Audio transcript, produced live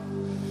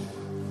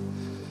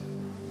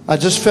I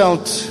just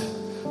felt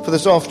for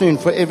this afternoon,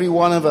 for every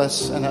one of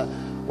us,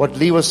 and what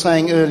Lee was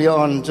saying earlier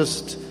on,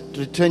 just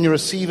to turn your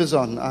receivers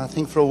on. I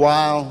think for a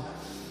while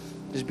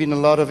there's been a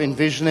lot of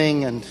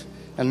envisioning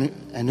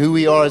and who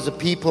we are as a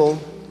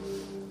people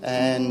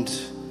and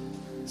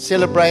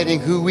celebrating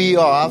who we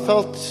are. I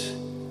felt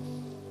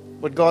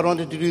what God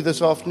wanted to do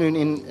this afternoon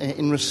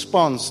in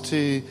response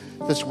to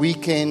this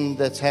weekend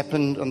that's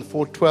happened on the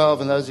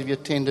 412, and those of you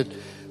attended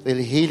the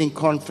healing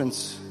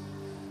conference,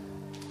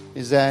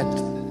 is that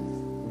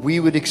we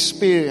would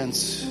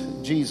experience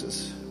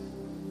Jesus.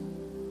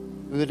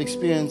 We would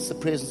experience the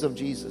presence of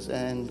Jesus.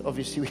 And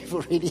obviously we've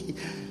already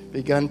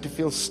begun to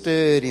feel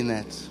stirred in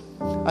that.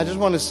 I just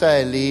want to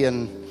say, Lee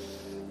and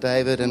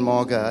David and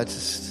Margot,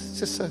 it's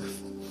just so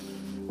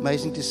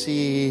amazing to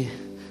see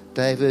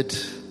David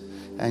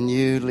and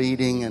you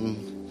leading,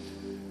 and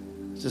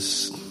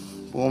just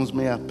warms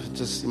me up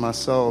just in my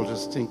soul,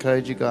 just to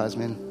encourage you guys,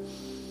 man.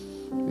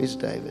 Where's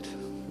David?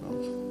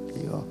 Oh,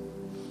 there you are.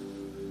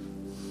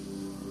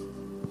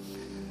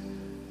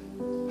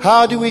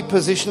 How do we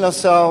position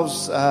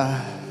ourselves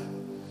to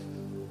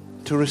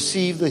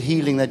receive the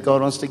healing that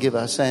God wants to give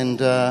us? And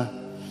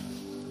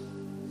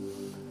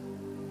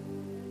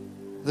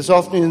this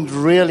afternoon,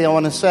 really, I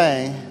want to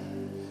say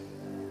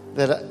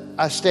that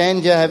I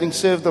stand here having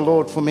served the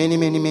Lord for many,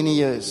 many, many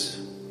years.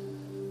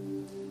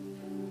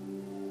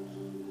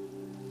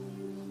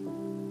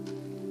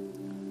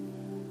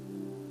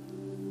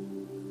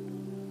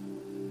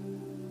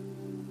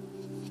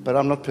 But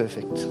I'm not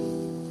perfect.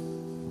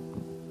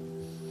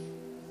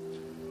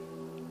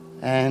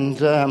 And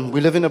we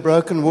live in a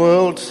broken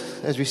world,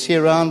 as we see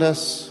around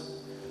us.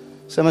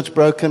 So much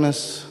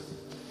brokenness.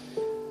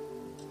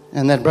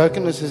 And that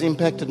brokenness has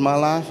impacted my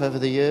life over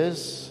the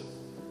years.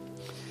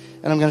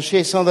 And I'm going to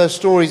share some of those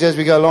stories as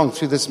we go along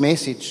through this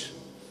message.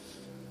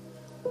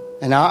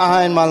 And how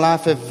I in my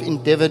life have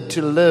endeavored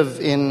to live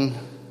in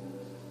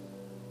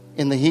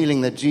the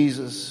healing that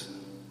Jesus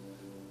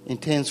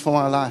intends for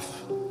my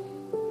life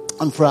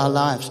and for our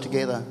lives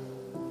together.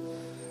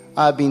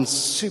 I've been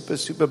super,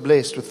 super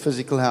blessed with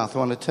physical health. I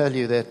want to tell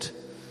you that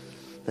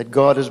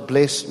God has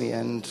blessed me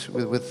and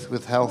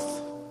with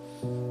health.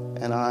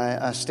 And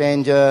I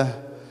stand here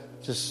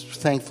just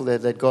thankful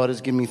that God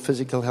has given me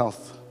physical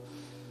health.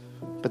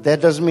 But that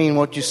doesn't mean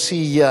what you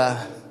see here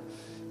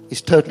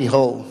is totally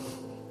whole.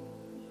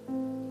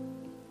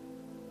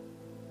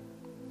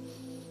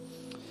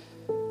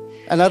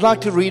 And I'd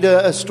like to read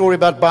a story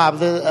about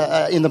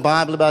in the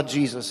Bible about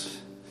Jesus.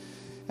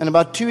 And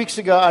about 2 weeks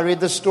ago, I read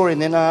this story,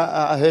 and then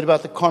I heard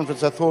about the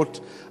conference. I thought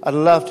I'd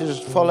love to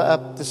just follow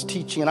up this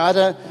teaching.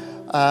 And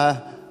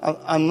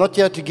I'm not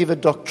here to give a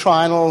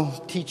doctrinal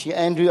teaching.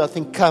 Andrew, I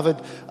think, covered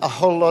a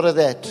whole lot of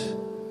that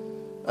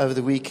over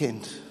the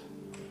weekend.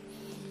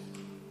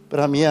 But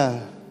I'm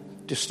here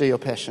to stir your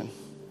passion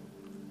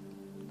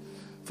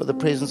for the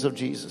presence of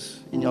Jesus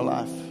in your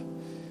life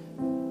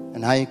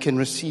and how you can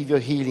receive your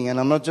healing. And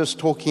I'm not just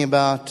talking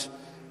about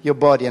your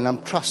body, and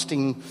I'm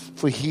trusting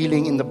for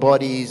healing in the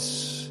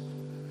bodies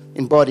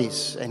and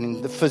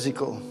in the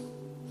physical.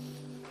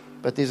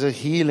 But there's a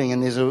healing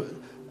and there's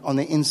on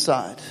the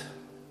inside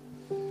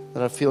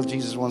that I feel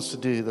Jesus wants to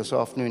do this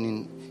afternoon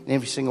in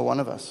every single one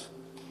of us.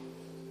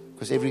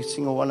 Because every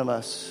single one of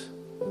us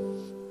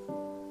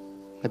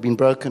have been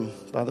broken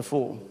by the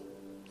fall.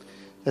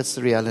 That's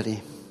the reality.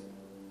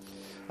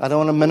 I don't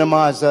want to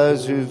minimize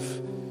those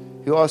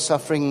who are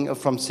suffering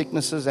from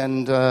sicknesses,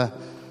 and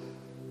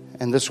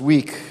this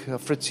week,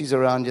 Fritzy's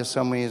around here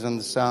somewhere, he's on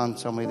the sound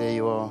somewhere. There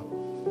you are.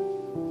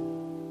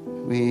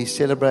 We're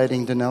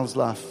celebrating Danelle's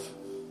life.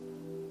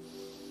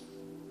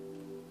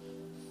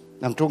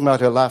 I'm talking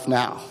about her life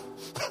now.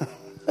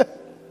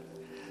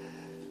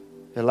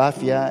 Her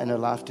life here and her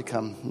life to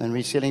come. And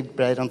we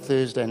celebrate on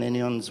Thursday, and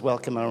anyone's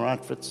welcome. All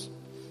right, Fritz?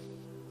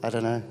 I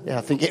don't know. Yeah,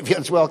 I think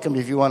everyone's welcome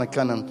if you want to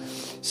come and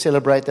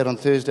celebrate that on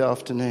Thursday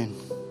afternoon.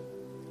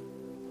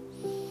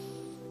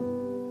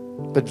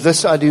 But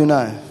this I do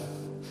know.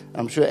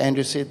 I'm sure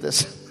Andrew said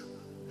this.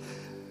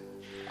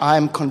 I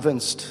am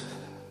convinced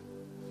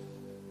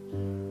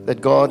that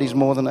God is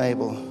more than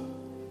able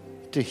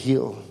to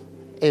heal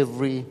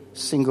every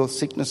single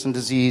sickness and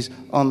disease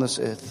on this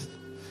earth.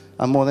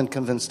 I'm more than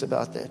convinced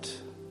about that.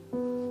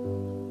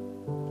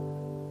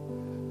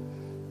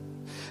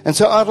 And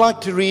so I'd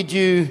like to read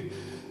you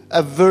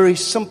a very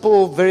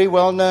simple, very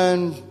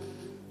well-known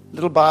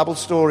little Bible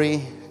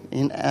story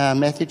in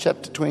Matthew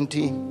chapter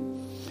 20.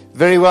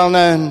 Very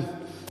well-known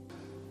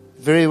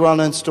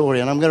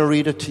story, and I'm going to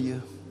read it to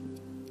you.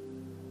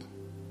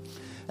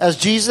 As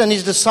Jesus and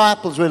his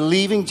disciples were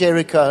leaving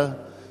Jericho,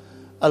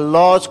 a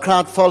large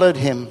crowd followed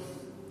him.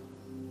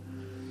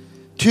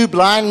 2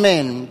 blind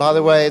men, by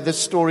the way, this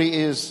story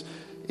is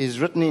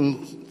written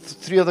in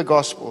 3 of the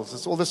Gospels.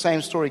 It's all the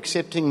same story,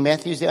 excepting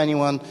Matthew's the only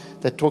one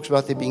that talks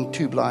about there being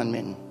 2 blind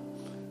men.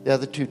 The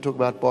other 2 talk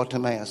about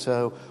Bartimaeus.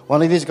 So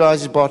one of these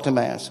guys is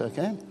Bartimaeus,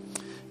 okay?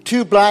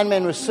 2 blind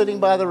men were sitting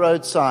by the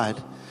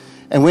roadside.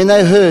 And when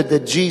they heard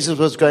that Jesus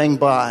was going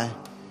by,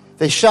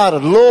 they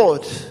shouted,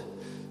 "Lord,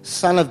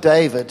 Son of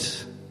David,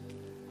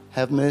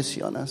 have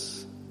mercy on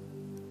us."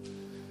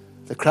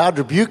 The crowd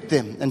rebuked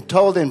them and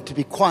told them to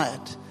be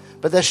quiet.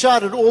 But they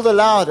shouted all the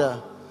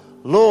louder,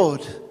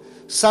 "Lord,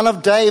 Son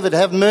of David,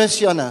 have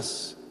mercy on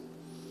us."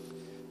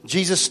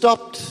 Jesus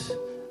stopped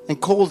and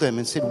called them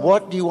and said,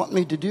 "What do you want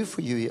me to do for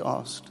you?" he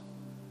asked.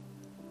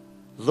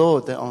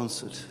 "Lord," they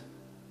answered,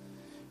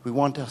 "we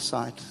want our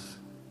sight."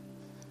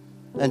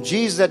 And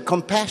Jesus had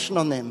compassion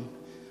on them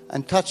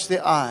and touched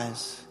their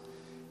eyes.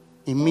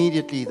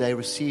 Immediately they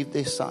received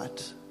their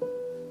sight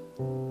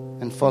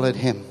and followed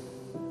him.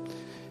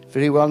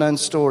 Very well-known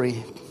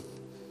story.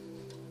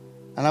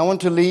 And I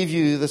want to leave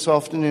you this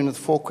afternoon with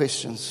 4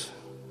 questions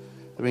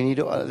that we need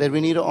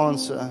to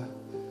answer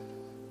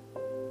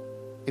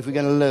if we're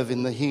going to live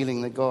in the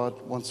healing that God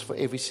wants for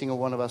every single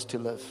one of us to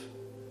live.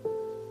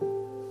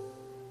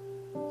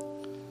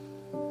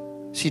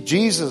 See,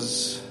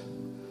 Jesus,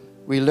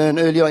 we learn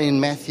earlier in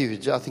Matthew,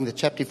 I think the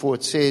chapter 4,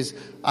 it says,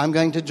 "I'm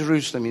going to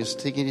Jerusalem." He's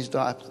taking his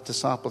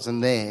disciples,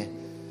 and there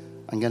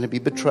I'm going to be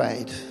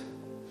betrayed.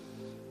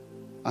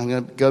 I'm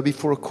going to go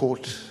before a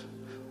court.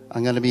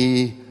 I'm going to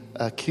be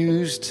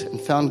accused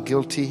and found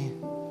guilty.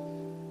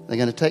 They're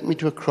going to take me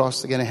to a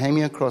cross. They're going to hang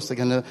me on a cross. They're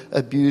going to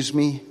abuse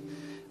me.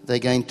 They're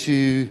going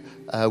to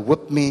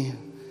whip me.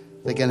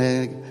 They're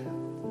going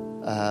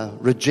to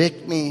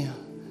reject me.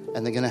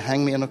 And they're going to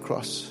hang me on a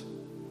cross.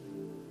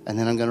 And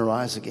then I'm going to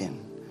rise again.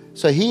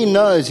 So he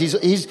knows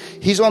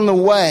he's on the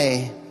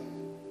way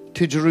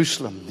to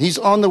Jerusalem. He's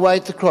on the way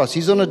to the cross.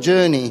 He's on a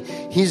journey.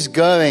 He's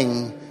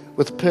going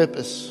with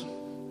purpose.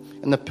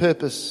 And the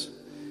purpose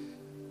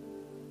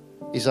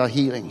is our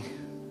healing.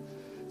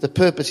 The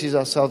purpose is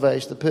our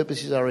salvation. The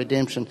purpose is our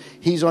redemption.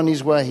 He's on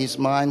his way, his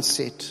mind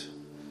set.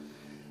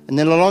 And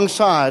then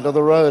alongside of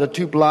the road are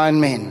 2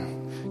 blind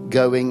men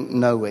going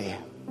nowhere.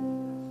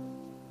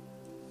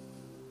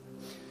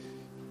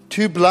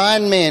 2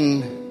 blind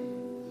men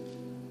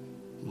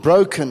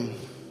broken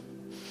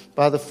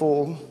by the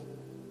fall.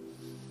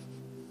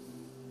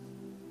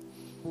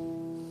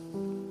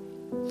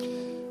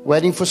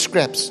 Waiting for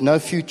scraps, no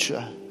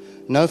future,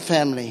 no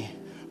family,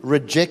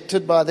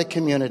 rejected by the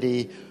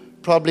community.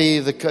 Probably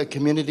the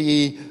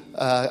community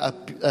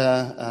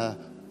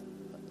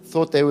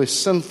thought they were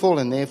sinful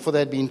and therefore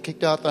they'd been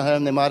kicked out of the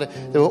home.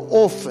 They were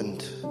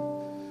orphaned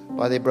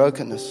by their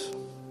brokenness.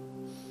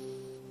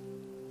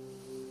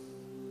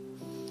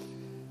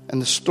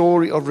 And the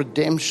story of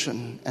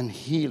redemption and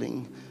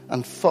healing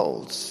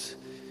unfolds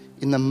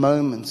in the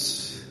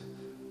moments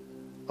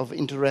of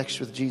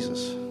interaction with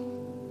Jesus.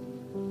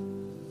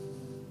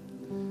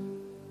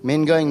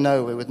 Men going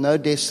nowhere with no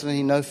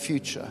destiny, no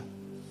future.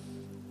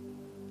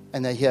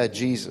 And they hear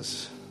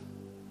Jesus.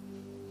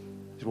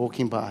 He's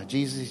walking by.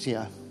 Jesus is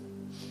here.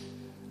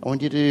 I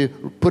want you to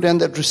put on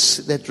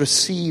that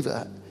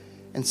receiver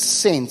and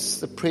sense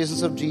the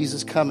presence of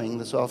Jesus coming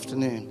this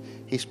afternoon.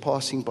 He's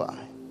passing by.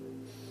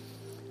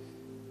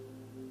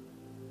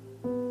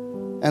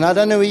 And I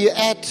don't know where you're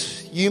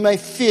at. You may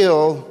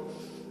feel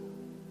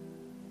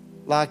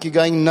like you're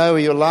going nowhere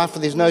in your life,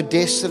 and there's no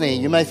destiny.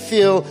 You may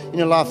feel in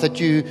your life that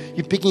you're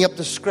picking up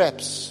the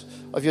scraps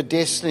of your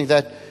destiny,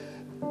 that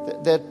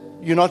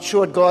you're not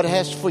sure what God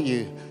has for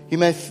you. You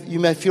may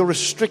feel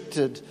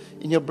restricted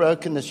in your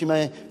brokenness. You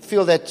may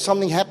feel that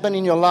something happened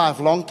in your life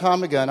a long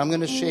time ago, and I'm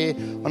going to share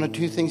 1 or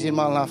 2 things in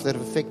my life that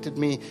have affected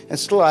me, and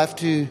still I have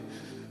to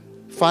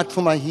fight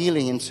for my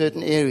healing in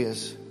certain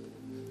areas.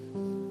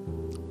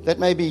 That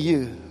may be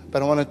you,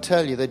 but I want to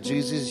tell you that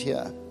Jesus is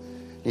here.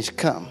 He's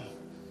come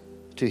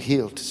to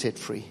heal, to set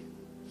free.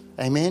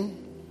 Amen?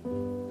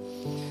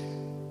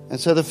 And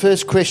so the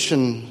first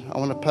question I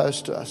want to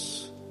pose to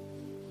us,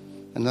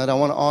 and that I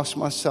want to ask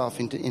myself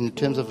in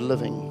terms of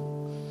living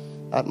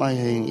out my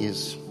healing,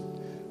 is,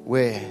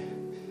 where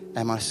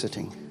am I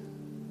sitting?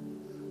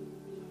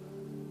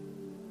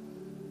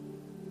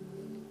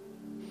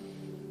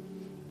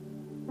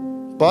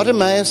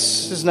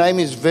 Bartimaeus, his name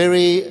is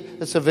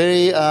it's a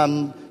very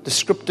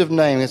descriptive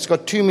name. It's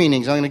got 2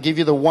 meanings. I'm going to give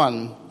you the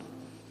one,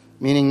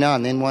 meaning now,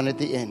 and then one at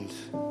the end.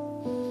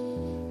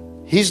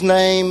 His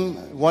name,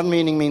 one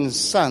meaning means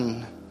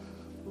son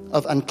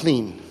of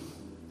unclean.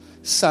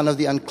 Son of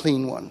the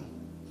unclean one.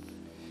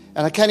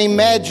 And I can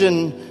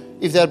imagine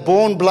if they're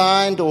born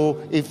blind,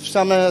 or if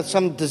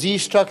some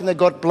disease struck and they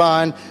got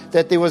blind,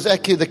 that there was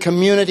actually the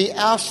community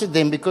ousted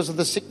them because of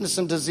the sickness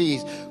and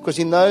disease. Because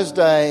in those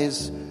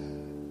days,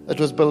 it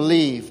was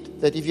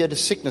believed that if you had a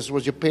sickness, it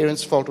was your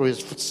parents' fault or his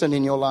sin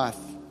in your life.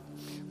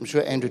 I'm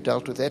sure Andrew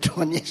dealt with that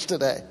one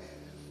yesterday.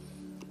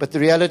 But the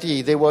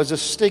reality, there was a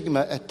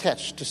stigma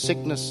attached to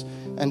sickness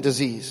and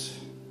disease.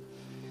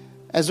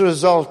 As a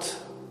result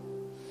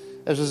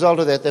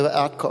of that, they were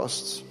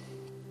outcasts.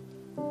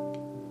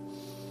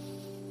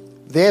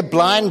 Their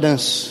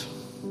blindness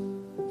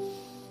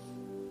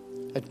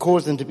had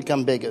caused them to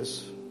become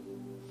beggars.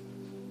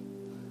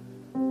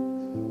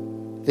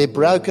 Their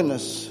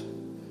brokenness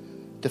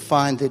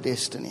defined their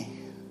destiny.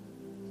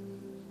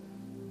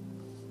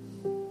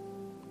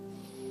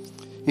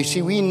 You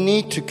see, we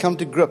need to come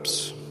to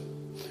grips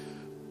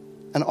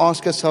and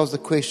ask ourselves the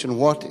question,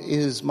 what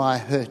is my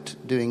hurt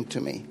doing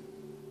to me?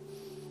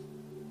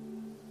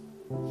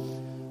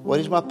 What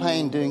is my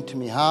pain doing to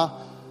me? How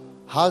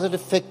is it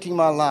affecting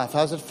my life?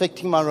 How is it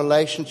affecting my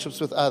relationships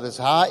with others?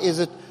 How is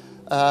it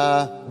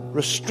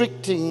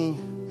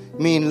restricting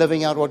me in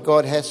living out what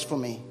God has for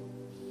me?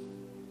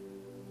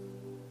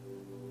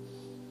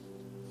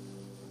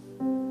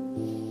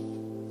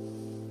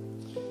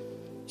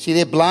 See,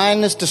 their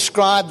blindness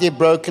described their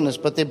brokenness,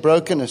 but their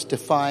brokenness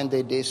defined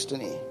their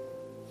destiny.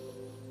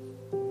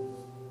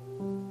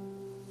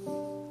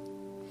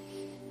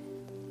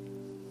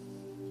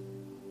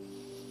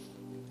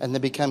 And they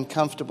become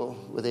comfortable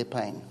with their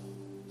pain.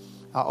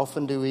 How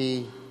often do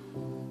we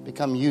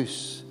become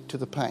used to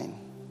the pain?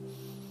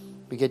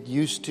 We get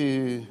used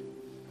to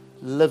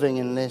living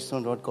in less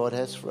than what God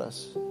has for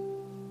us.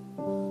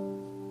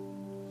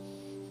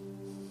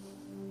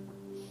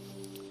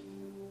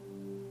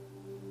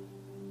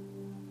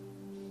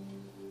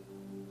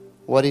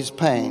 What is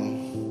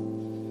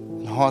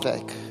pain and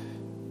heartache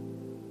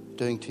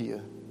doing to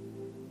you?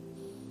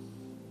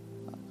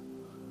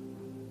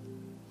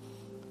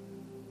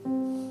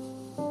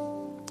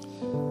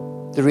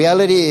 The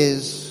reality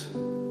is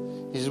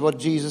what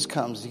Jesus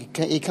comes.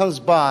 He comes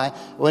by.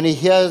 When they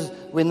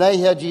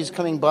hear Jesus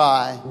coming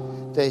by,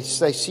 they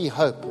see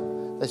hope.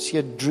 They see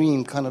a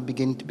dream kind of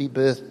begin to be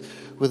birthed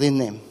within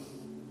them.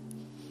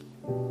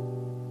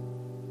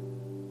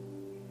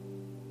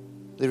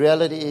 The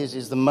reality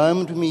is the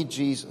moment we meet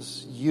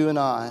Jesus, you and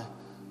I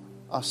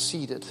are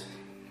seated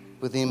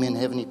with Him in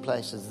heavenly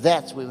places.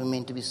 That's where we're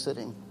meant to be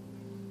sitting,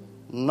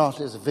 not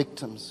as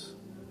victims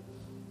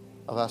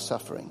of our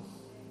suffering.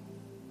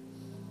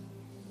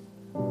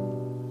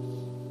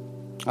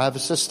 I have a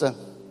sister.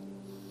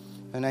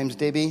 Her name's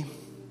Debbie.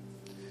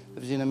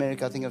 Lives in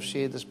America. I think I've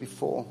shared this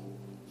before.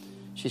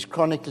 She's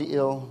chronically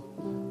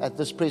ill. At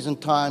this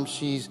present time,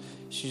 she's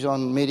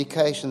on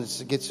medication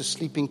that gets her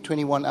sleeping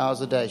 21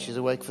 hours a day. She's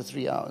awake for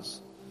 3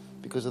 hours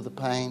because of the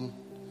pain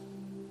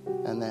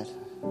and that.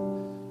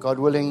 God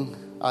willing,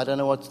 I don't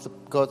know what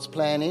God's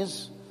plan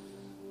is,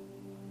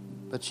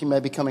 but she may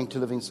be coming to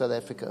live in South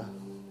Africa.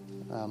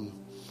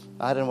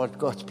 I don't know what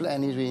God's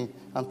plan is.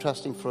 I'm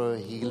trusting for her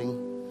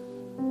healing.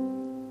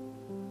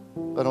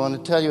 But I want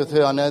to tell you with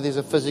her, I know there's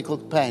a physical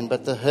pain,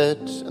 but the hurt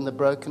and the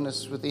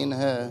brokenness within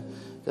her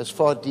goes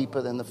far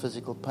deeper than the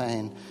physical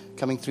pain.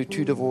 Coming through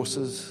 2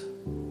 divorces,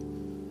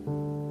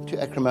 2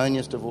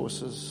 acrimonious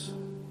divorces.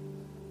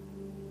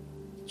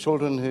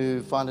 Children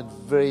who find it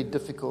very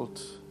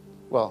difficult.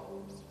 Well,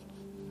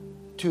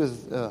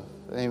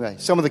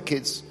 some of the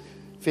kids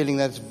feeling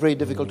that it's very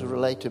difficult to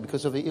relate to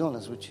because of her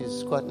illness, which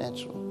is quite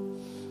natural.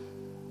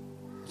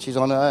 She's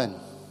on her own.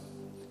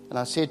 And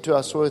I said to her,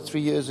 I saw her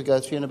 3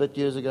 and a bit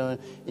years ago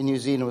in New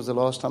Zealand. It was the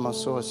last time I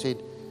saw her. I said,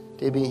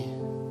 Debbie,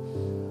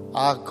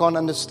 I can't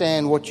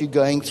understand what you're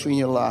going through in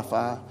your life.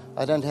 I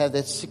don't have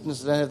that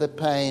sickness. I don't have that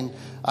pain.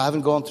 I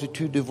haven't gone through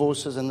 2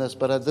 divorces and this.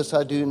 But this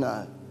I do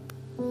know,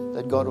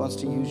 that God wants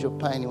to use your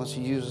pain. He wants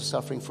to use the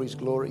suffering for His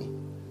glory.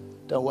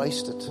 Don't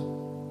waste it.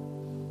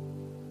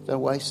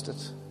 Don't waste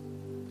it.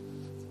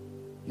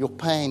 Your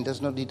pain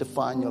does not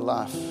define your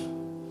life.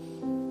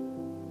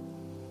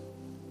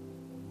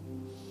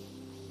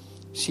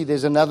 See,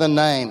 there's another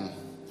name.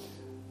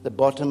 The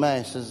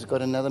Bartimaeus has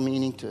got another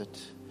meaning to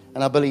it.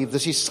 And I believe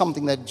this is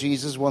something that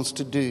Jesus wants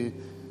to do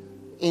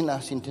in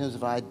us in terms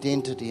of our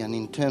identity and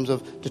in terms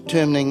of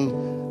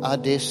determining our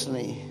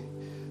destiny.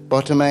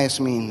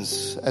 Bartimaeus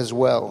means as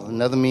well,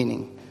 another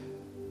meaning,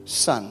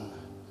 son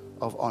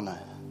of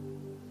honor.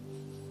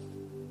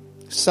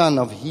 Son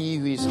of he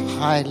who is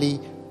highly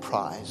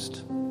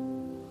prized.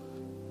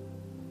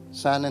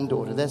 Son and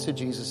daughter, that's who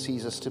Jesus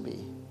sees us to be.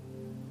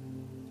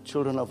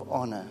 Children of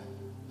honor.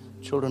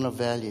 Children of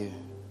value.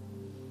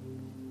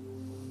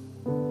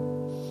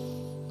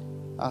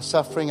 Our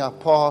suffering, our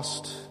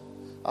past,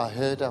 our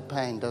hurt, our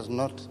pain does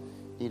not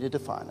need to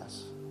define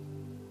us.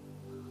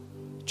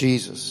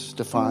 Jesus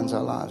defines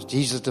our lives.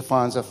 Jesus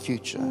defines our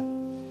future.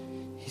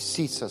 He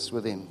seats us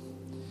with Him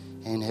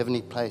in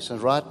heavenly place.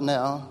 And right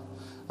now,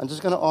 I'm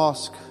just going to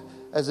ask,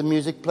 as the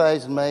music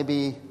plays, and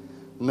maybe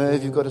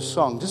Merv, you've got a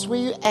song, just where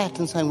you're at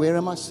and saying, where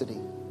am I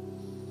sitting?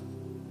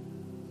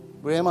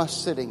 Where am I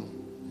sitting?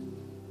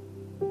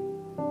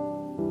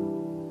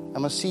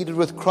 Am I seated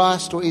with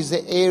Christ, or is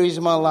there areas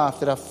of my life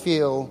that I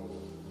feel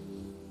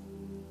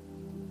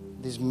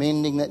there's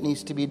mending that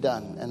needs to be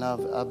done, and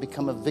I've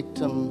become a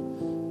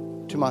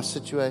victim to my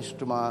situation,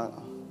 to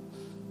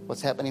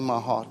what's happening in my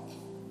heart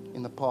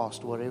in the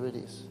past, whatever it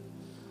is.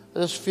 I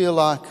just feel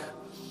like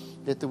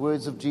that the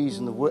words of Jesus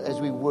and as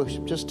we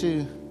worship, just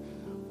to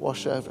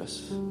wash over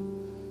us.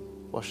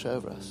 Wash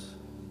over us.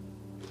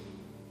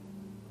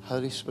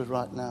 Holy Spirit,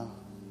 right now.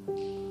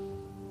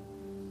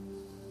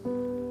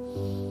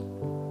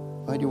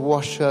 May you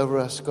wash over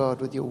us,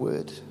 God, with your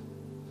word.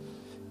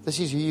 This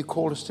is who you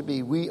called us to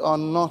be. We are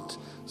not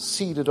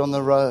seated on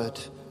the road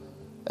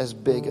as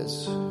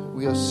beggars.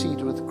 We are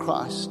seated with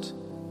Christ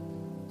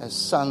as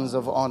sons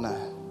of honor,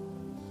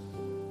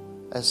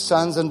 as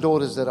sons and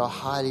daughters that are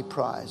highly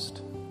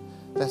prized.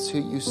 That's who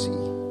you see.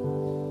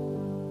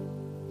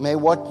 May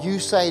what you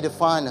say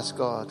define us,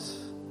 God.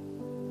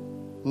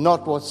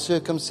 not what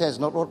circumstance,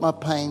 not what my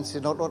pain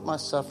says, not what my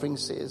suffering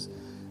says.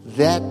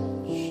 That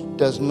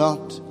does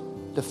not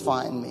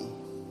define me.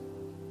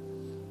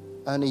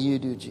 Only you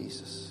do,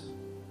 Jesus.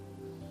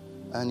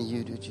 Only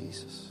you do,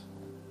 Jesus.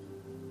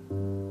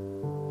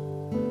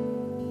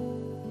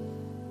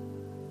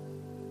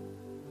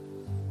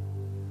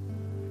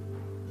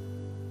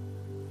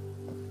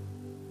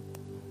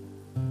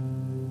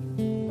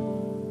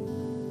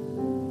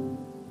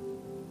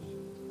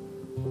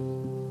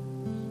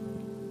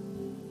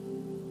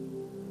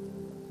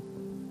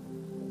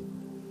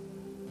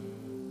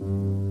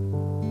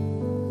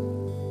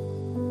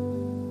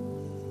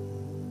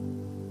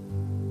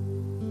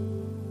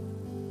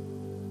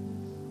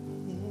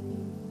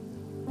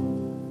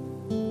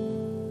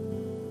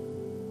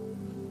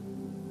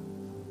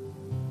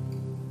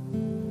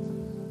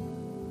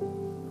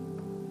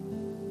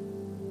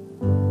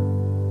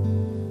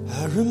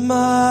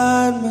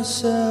 Remind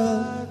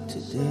myself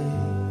today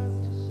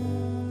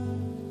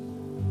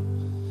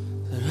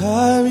that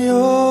I'm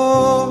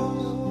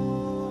yours.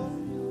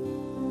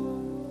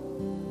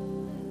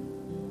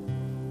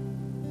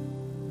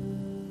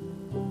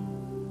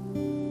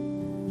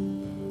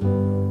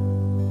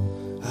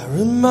 I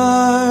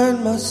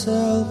remind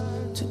myself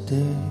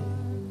today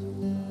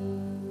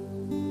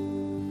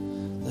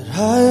that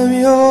I am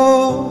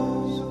yours.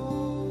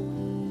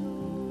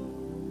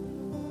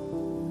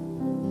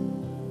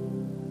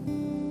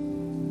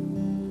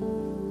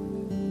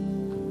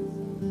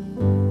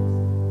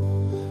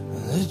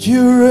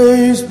 You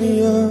raised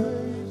me up,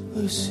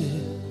 you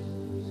said,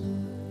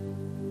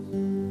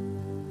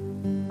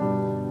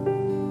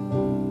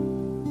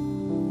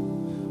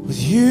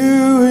 with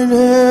you in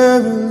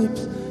heavenly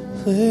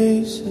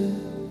places.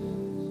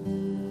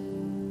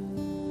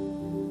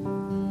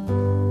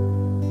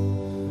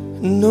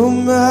 No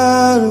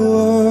matter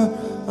what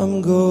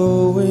I'm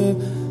going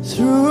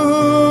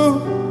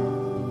through,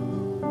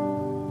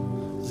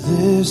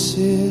 this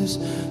is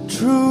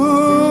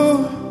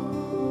true.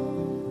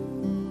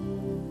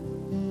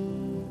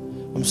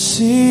 I'm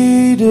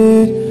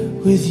seated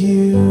with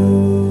you.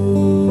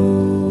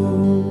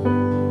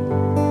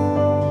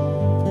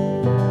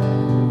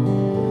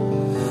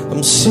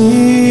 I'm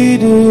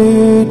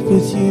seated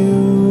with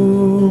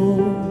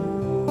you.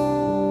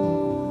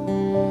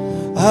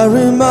 I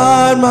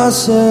remind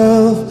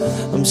myself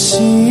I'm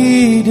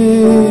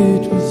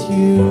seated with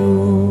you.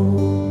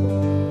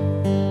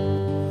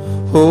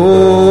 Oh,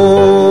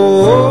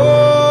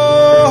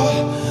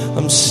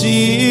 I'm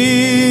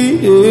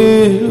seated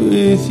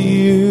with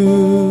you.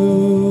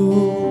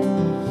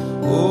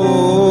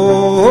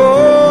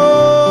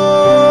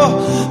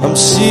 I'm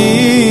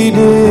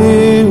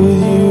seated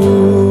with you.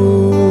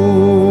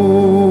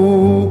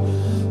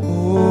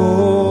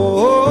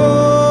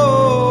 Oh,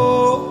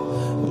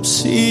 I'm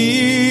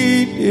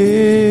seated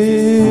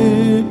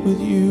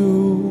with you.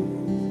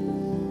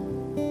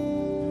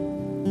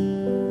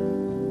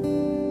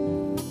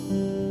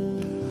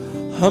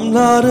 I'm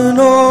not an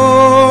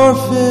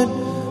orphan,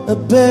 a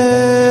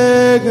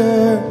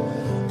beggar.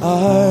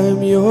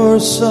 I'm your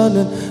son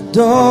and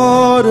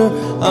daughter.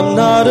 I'm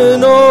not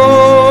an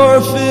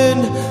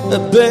orphan, a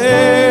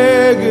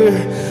beggar.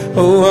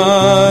 Oh,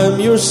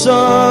 I'm your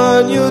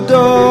son, your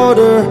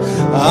daughter.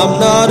 I'm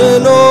not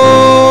an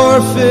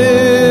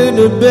orphan,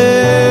 a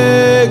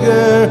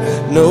beggar.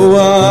 No,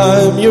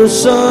 I'm your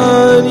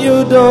son,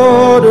 your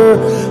daughter.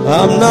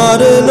 I'm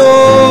not an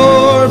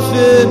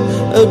orphan,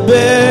 a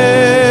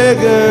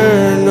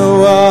beggar.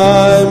 No,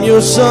 I'm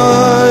your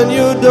son,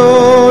 your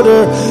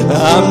daughter.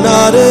 I'm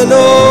not an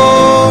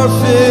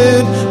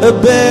orphan, a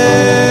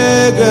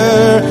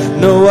beggar.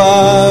 No,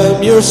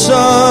 I'm your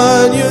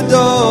son, your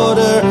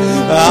daughter.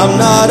 I'm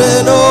not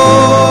an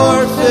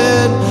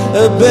orphan,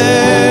 a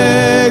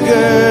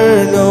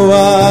beggar. No,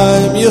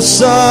 I'm your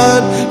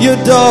son, your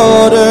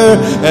daughter.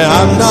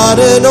 I'm not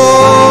an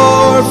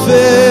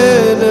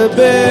orphan, a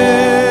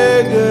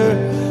beggar.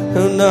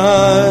 And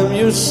I'm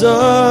your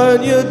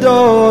son, your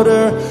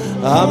daughter.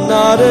 I'm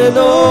not an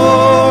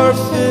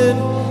orphan,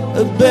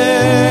 a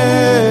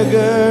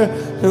beggar.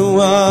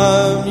 No,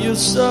 I'm your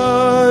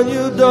son,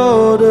 your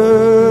daughter.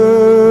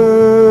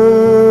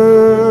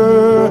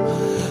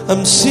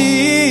 I'm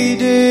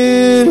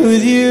seated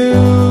with you.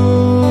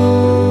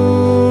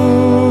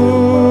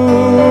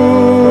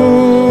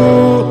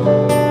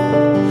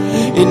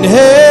 In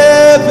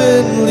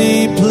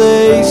heavenly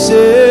places.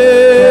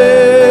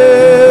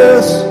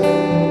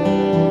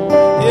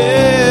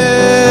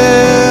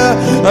 Yeah,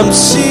 I'm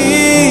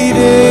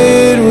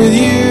seated with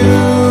you.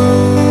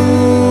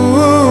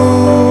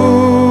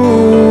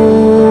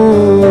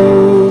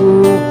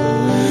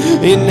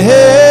 In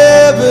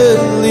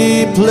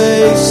heavenly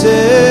places.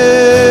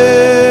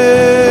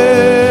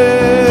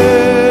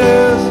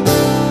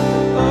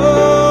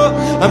 Oh,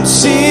 I'm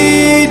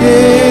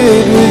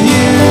seated with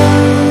you.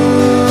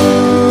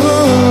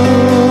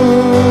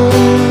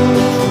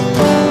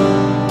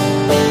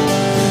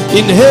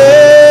 In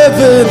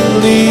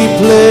heavenly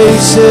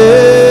places.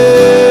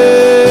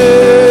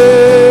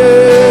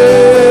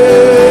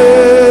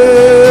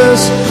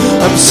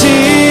 I'm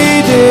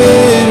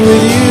seated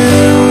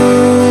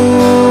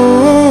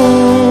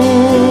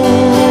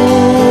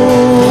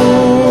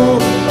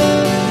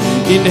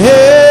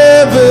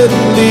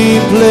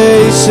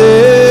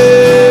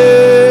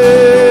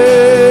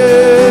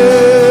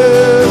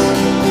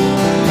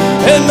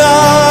And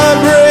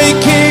I'm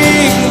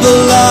breaking the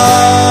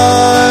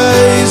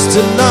lies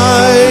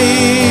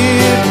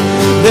tonight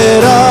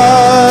that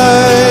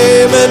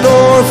I'm an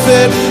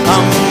orphan.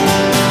 I'm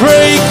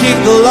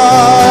breaking the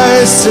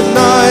lies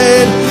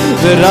tonight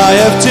that I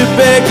have to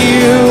beg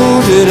you,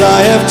 that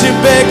I have to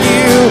beg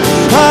you.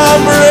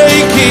 I'm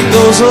breaking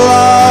those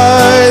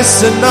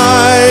lies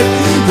tonight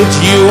that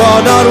you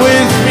are not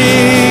with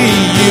me,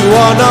 you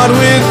are not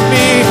with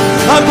me.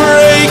 I'm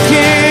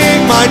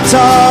breaking my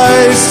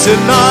ties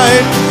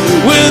tonight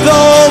with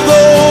all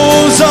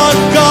those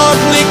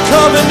ungodly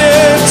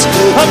covenants.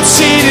 I'm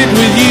seated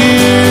with you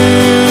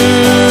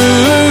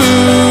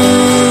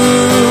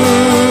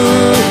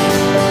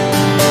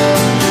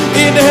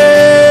in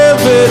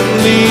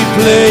heavenly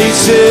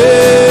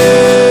places.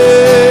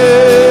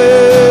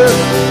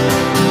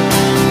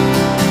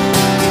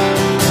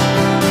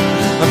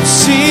 I'm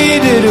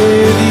seated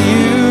with you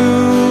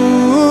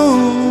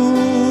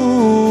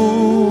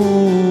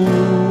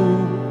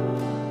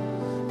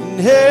in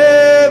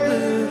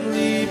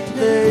heavenly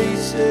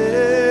places.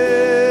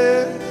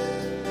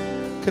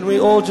 Can we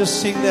all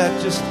just sing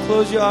that? Just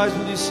close your eyes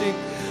when you sing.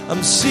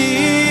 I'm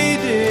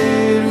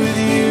seated with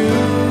you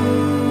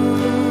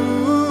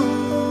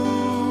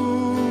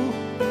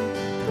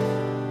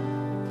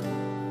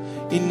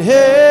in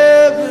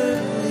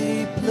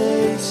heavenly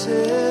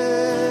places.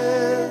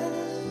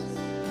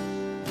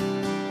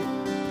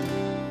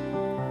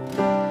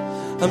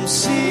 I'm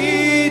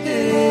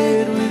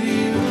seated with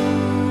you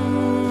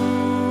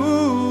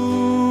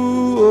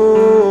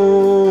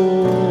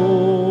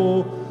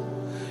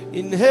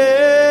in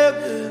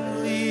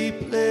heavenly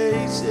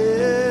places.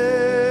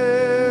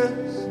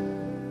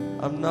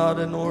 I'm not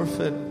an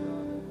orphan.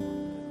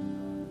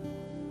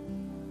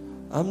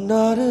 I'm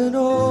not an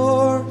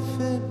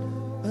orphan,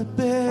 a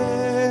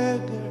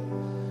beggar.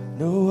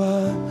 No,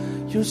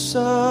 I'm your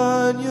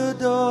son, your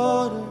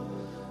daughter.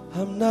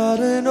 I'm not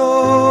an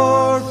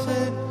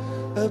orphan,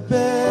 a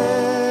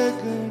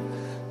beggar.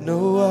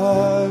 No,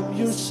 I'm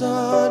your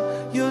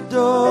son, your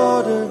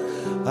daughter.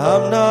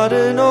 I'm not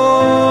an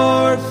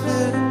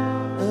orphan,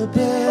 a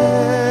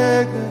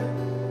beggar.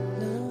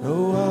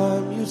 No,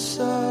 I'm your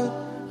son,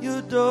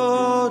 your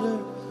daughter.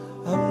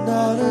 I'm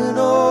not an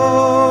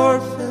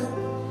orphan,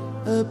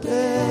 a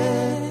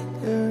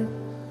beggar.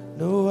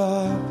 No,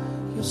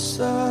 I'm your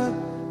son,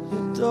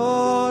 your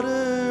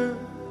daughter.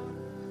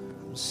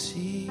 I'm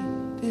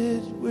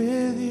seated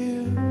with you.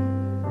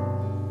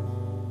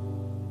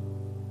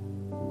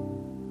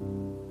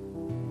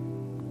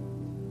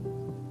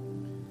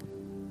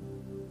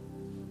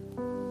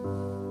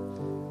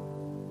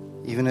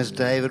 Even as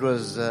David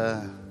was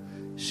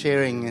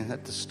sharing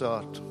at the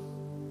start,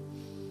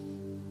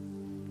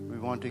 I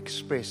want to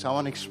express,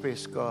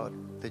 God,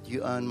 that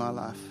you own my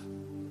life.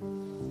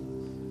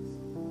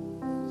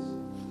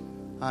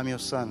 I'm your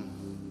son.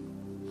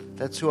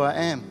 That's who I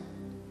am.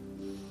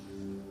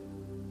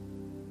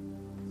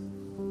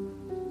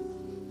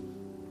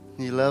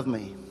 You love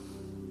me.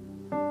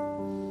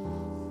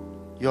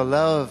 Your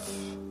love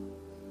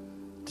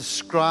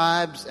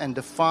describes and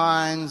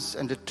defines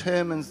and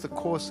determines the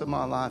course of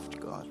my life,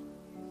 God.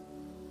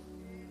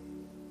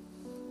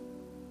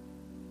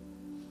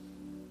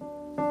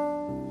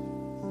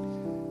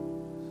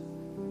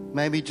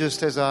 Maybe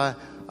just as I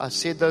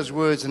said those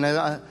words and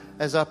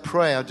as I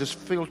pray, I just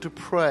feel to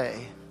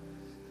pray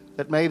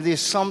that maybe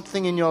there's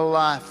something in your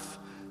life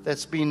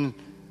that's been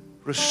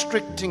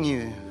restricting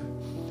you,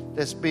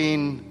 that's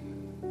been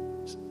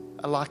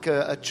like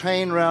a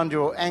chain around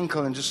your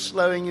ankle and just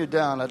slowing you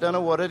down. I don't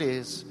know what it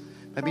is.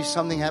 Maybe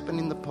something happened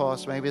in the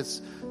past. Maybe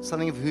it's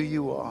something of who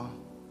you are.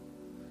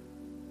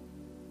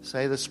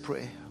 Say this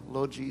prayer.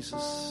 Lord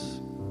Jesus,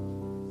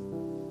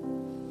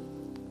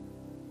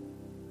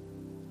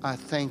 I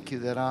thank you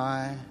that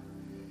I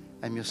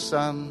am your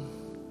son.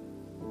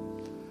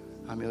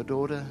 I'm your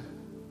daughter.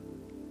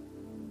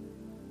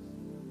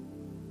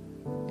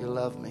 You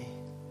love me.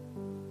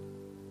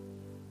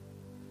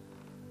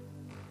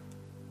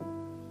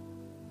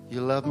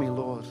 You love me,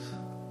 Lord.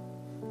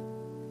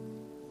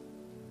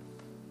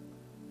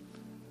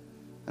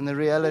 And the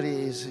reality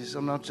is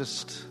I'm not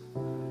just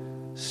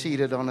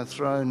seated on a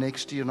throne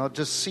next to you, not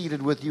just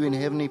seated with you in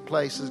heavenly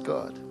places,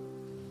 God.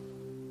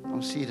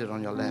 I'm seated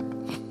on your lap.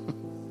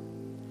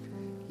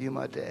 You're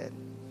my dad.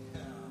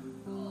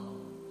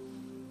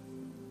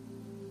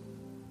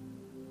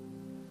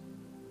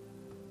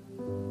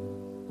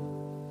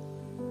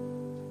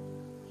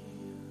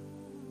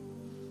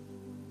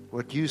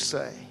 What you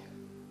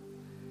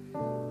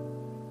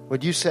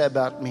say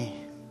about me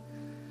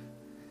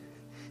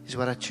is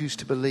what I choose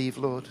to believe,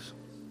 Lord.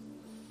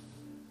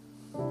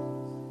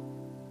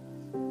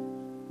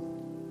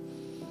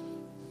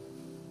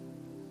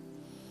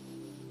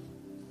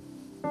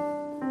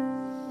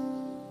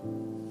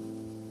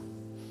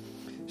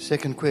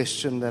 Second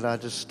question that I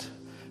just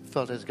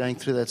felt as going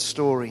through that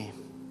story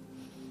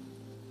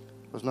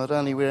was not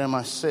only where am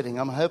I sitting,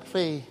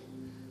 hopefully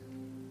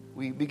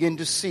we begin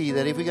to see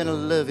that if we're going to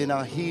live in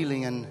our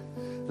healing and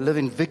live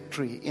in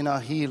victory in our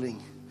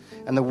healing.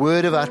 And the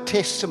word of our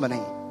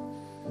testimony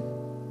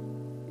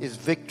is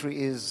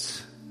victory,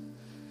 is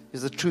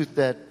the truth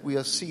that we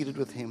are seated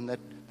with Him, that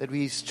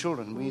we His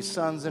children, we His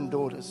sons and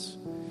daughters,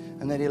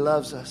 and that He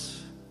loves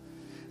us.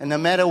 And no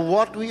matter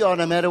what we are,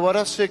 no matter what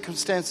our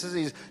circumstances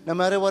is, no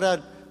matter what our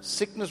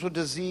sickness or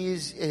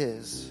disease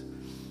is,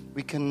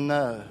 we can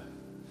know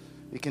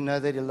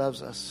that He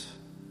loves us.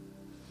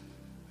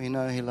 We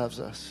know He loves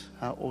us.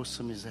 How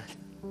awesome is that?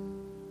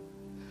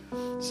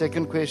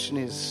 Second question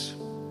is,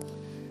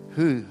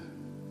 who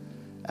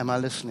am I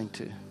listening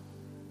to?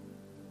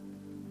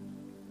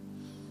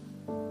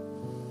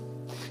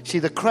 See,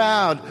 the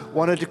crowd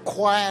wanted to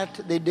quiet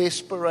their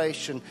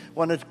desperation,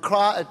 wanted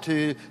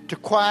to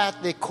quiet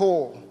their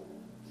call.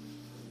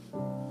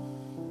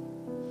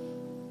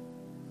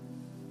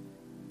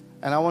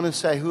 And I want to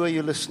say, who are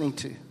you listening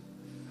to?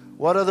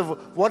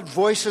 What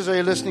voices are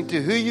you listening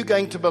to? Who are you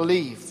going to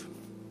believe?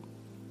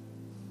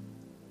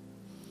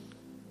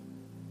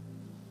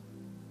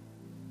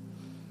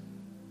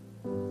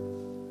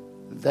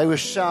 They were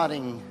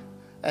shouting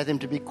at him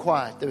to be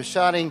quiet. They were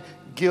shouting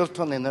guilt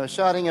on them. They were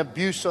shouting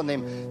abuse on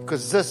them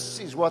because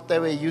this is what they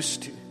were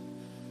used to.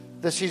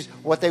 This is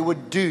what they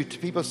would do to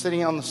people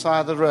sitting on the side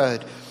of the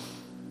road.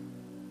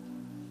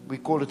 We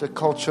call it a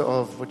culture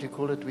of, what do you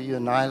call it, where you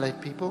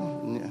annihilate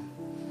people? Yeah.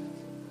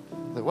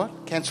 The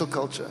what? Cancel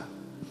culture.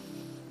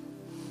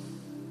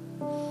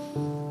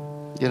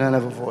 You don't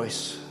have a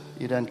voice.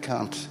 You don't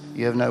count.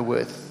 You have no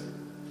worth.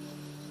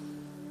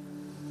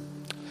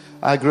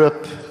 I grew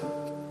up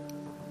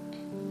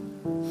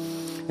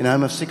in a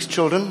home of 6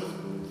 children.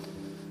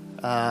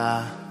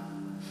 I'm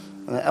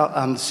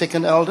the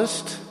second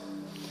eldest.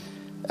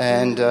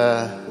 And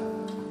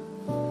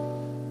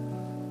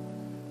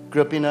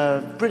grew up in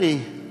a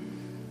pretty,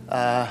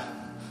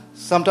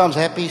 sometimes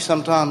happy,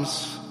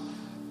 sometimes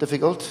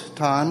difficult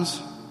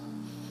times.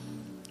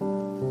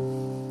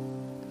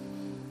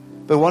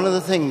 But one of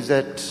the things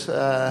that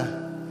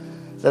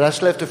I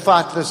still have to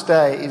fight this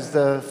day is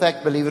the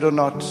fact, believe it or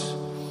not,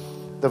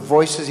 the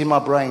voices in my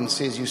brain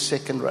says you're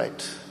second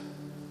rate.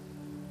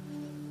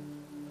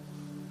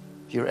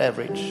 You're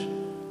average.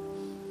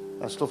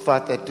 I still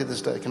fight that to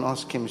this day. I can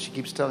ask Kim. She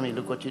keeps telling me,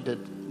 look what you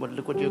did.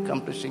 Look what you're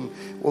accomplishing.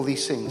 All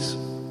these things.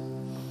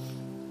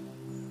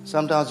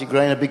 Sometimes you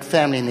grow in a big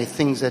family and there are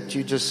things that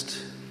you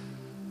just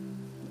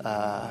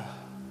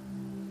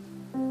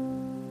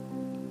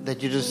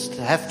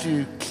have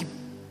to keep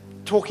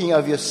talking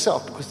over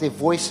yourself because there are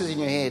voices in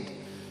your head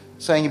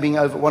saying you're being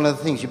one of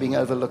the things, you're being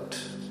overlooked.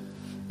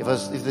 If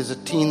there's a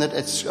teen that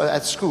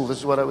at school, this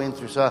is what I went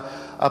through. So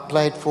I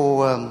played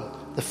for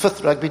the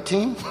 5th rugby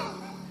team.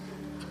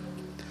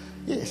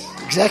 Yes,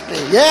 exactly.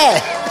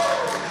 Yeah.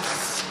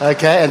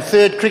 Okay, and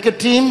 3rd cricket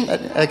team.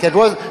 Okay, it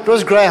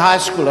was Grey High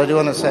School, I do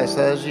want to say.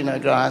 So as you know,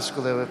 Grey High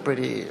School, they were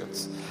pretty.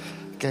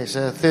 Okay,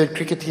 so 3rd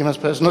cricket team, I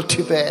suppose, not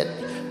too bad.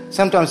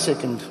 Sometimes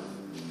 2nd.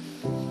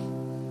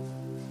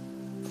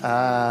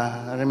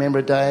 I remember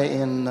a day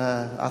in,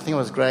 I think it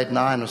was grade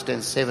 9 or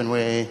grade 7,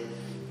 where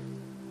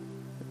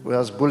I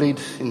was bullied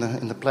in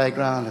the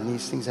playground, and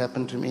these things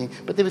happened to me.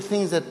 But there were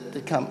things that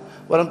come.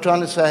 What I'm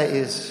trying to say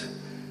is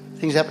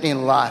things happening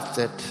in life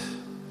that,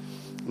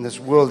 in this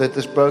world, that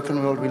this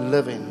broken world we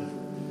live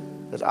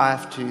in, that I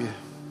have to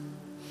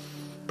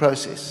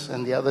process.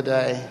 And the other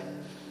day,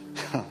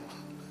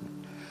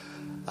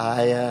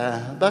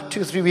 about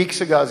 2 or 3 weeks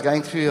ago, I was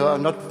going through,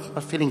 I'm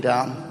not feeling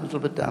down, a little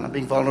bit down, I'm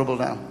being vulnerable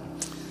now,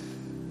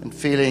 and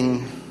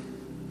feeling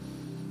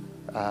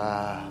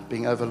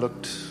being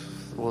overlooked,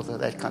 all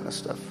that kind of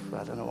stuff.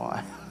 I don't know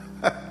why.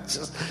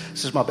 It's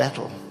just my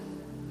battle.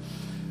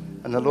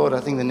 And the Lord, I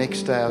think the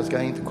next day I was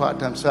going into quiet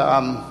time, so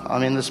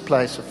I'm in this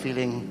place of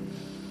feeling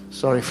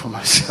sorry for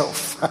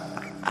myself.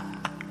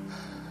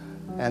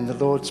 And the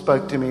Lord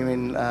spoke to me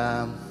when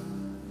the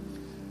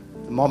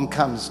mom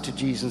comes to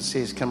Jesus and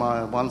says, "Can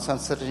my one son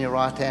sit on your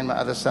right hand, my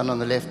other son on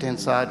the left hand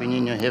side when you're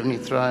in your heavenly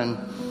throne?"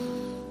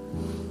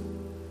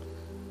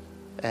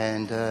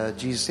 And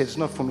Jesus said, "It's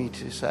not for me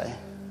to say.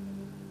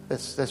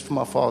 That's for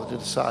my Father to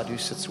decide who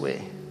sits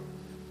where."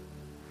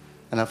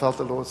 And I felt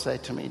the Lord say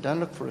to me, "Don't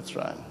look for a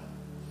throne.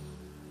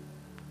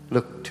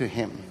 Look to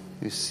Him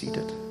who's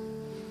seated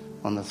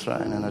on the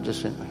throne." And I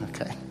just went,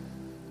 okay.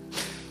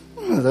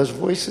 Those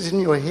voices in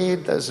your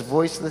head, those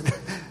voices,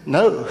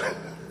 no.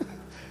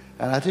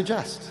 And I had to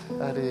adjust.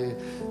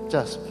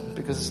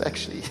 Because it's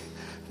actually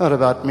not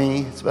about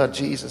me, it's about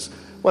Jesus.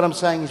 What I'm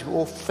saying is we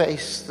all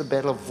face the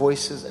battle of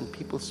voices and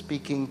people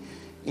speaking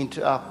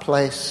into our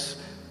place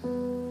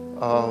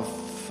of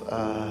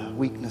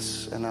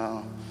weakness and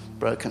our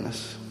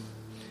brokenness,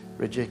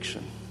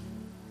 rejection.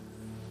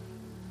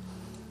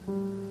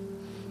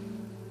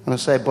 When I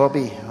say,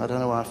 "Bobby, I don't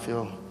know how I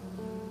feel,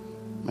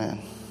 man."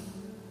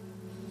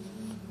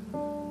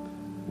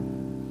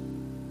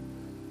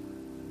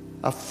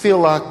 I feel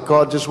like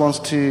God just wants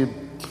to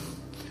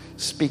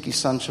speak His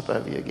sonship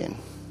over you again.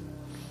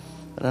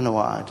 I don't know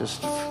why. I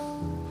just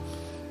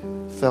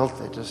felt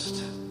it.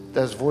 Just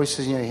those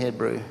voices in your head,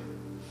 bro.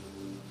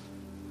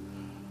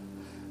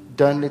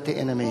 don't let the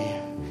enemy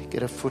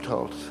get a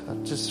foothold.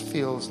 It just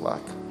feels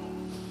like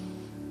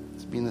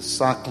it's been a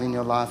cycle in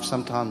your life.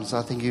 Sometimes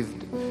I think you're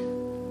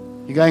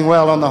going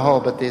well on the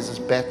whole, but there's this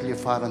battle you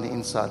fight on the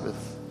inside with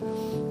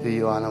who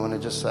you are. And I want to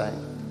just say,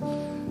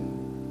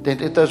 don't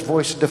let those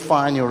voices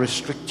define you or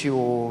restrict you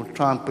or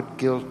try and put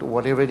guilt or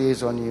whatever it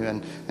is on you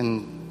and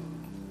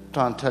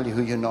try and tell you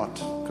who you're not,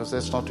 because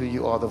that's not who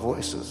you are, the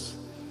voices.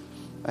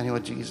 Only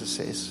what Jesus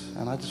says.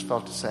 And I just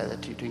felt to say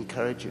that to you, to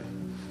encourage you.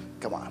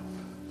 Come on.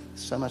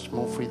 So much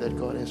more free that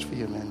God has for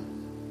you, man.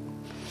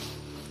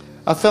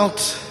 I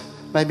felt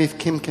maybe if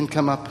Kim can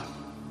come up.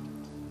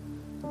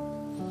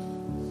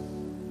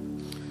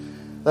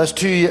 Those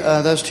two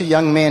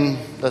young men,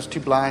 those two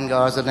blind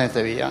guys, I don't know if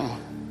they were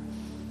young.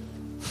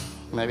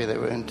 Maybe they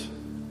weren't.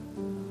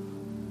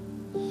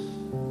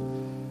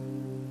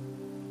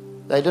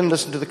 They didn't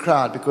listen to the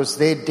crowd because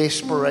their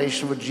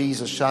desperation for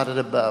Jesus shouted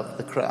above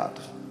the crowd.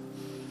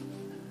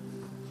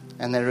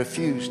 And they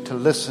refused to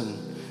listen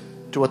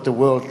to what the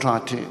world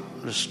tried to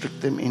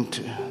restrict them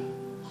into.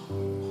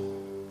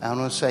 I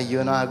want to say, you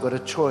and I have got a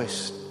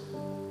choice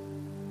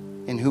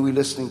in who we're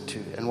listening to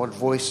and what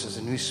voices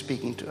and who's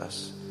speaking to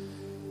us.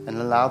 And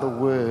allow the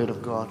word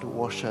of God to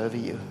wash over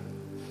you.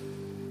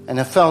 And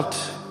I felt,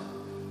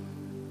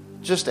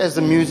 just as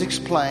the music's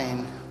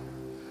playing,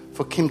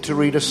 for Kim to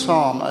read a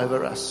psalm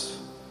over us.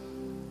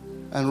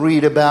 And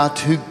read about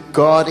who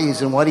God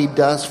is and what He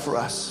does for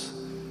us.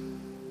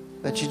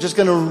 That you're just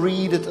going to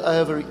read it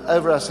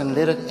over us and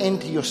let it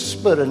enter your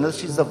spirit. And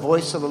this is the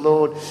voice of the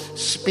Lord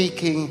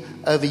speaking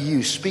over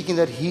you, speaking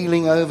that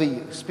healing over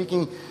you,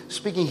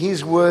 speaking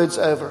His words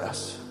over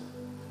us.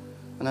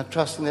 And I'm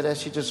trusting that as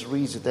she just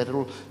reads it,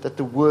 that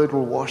the word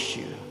will wash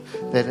you,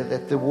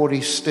 that the water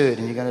is stirred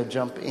and you're going to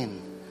jump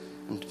in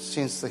and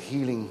sense the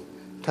healing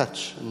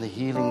touch and the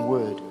healing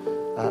word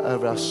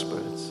over our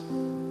spirits.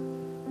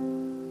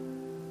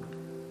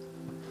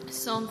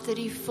 Psalm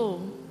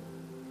 34.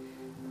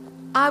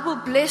 I will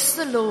bless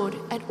the Lord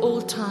at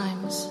all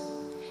times.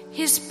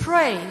 His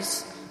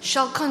praise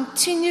shall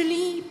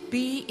continually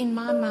be in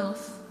my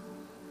mouth.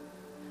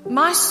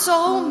 My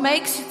soul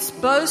makes its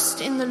boast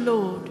in the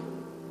Lord.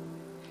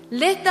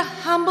 Let the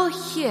humble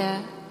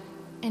hear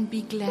and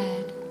be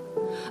glad.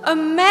 Oh,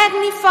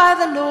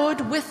 magnify the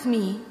Lord with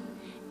me,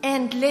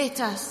 and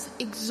let us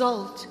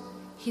exalt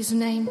His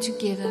name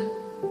together.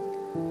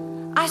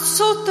 I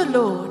sought the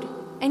Lord,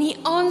 and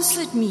He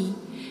answered me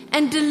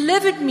and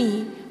delivered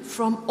me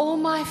from all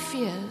my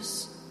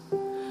fears.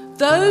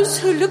 Those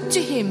who look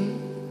to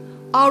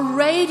Him are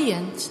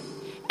radiant,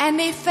 and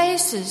their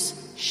faces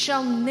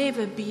shall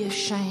never be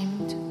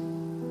ashamed.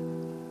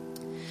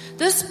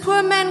 This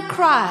poor man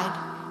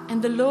cried,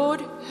 and the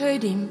Lord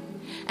heard him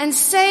and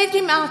saved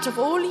him out of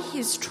all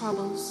his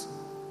troubles.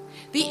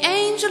 The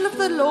angel of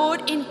the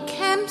Lord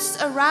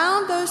encamps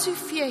around those who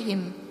fear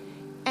Him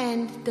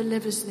and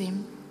delivers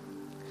them.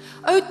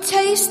 O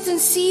taste and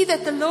see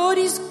that the Lord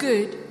is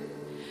good.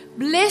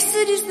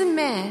 Blessed is the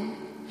man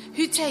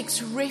who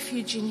takes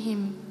refuge in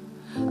Him.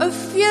 O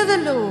fear the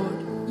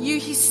Lord, you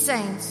His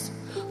saints,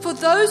 for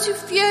those who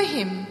fear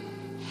Him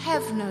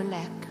have no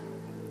lack.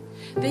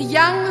 The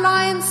young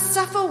lions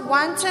suffer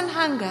want and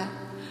hunger,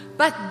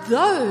 but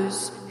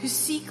those who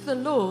seek the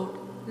Lord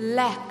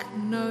lack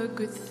no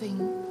good thing.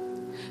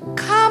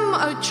 Come,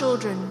 O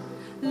children,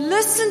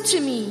 listen to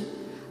me.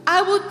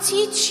 I will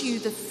teach you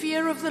the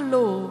fear of the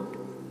Lord.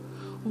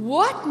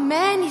 What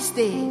man is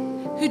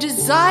there who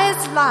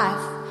desires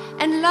life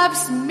and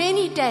loves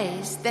many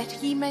days that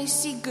he may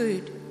see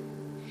good?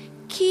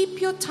 Keep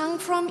your tongue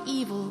from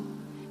evil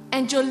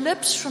and your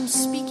lips from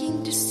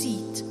speaking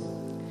deceit.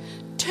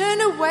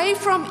 Turn away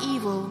from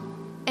evil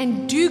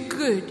and do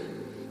good.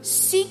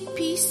 Seek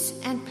peace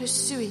and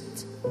pursue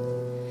it.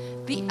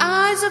 The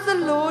eyes of the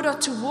Lord are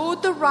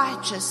toward the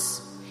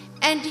righteous,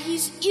 and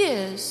His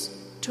ears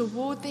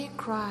toward their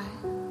cry.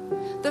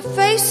 The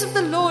face of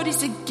the Lord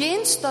is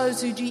against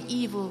those who do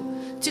evil,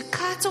 to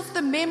cut off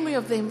the memory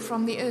of them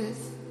from the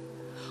earth.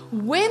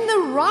 When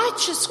the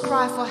righteous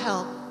cry for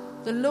help,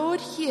 the Lord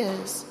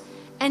hears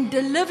and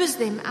delivers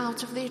them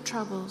out of their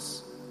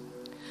troubles.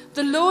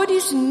 The Lord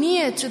is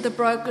near to the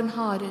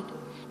brokenhearted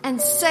and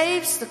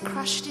saves the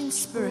crushed in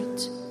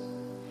spirit.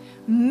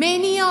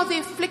 Many are the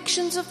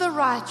afflictions of the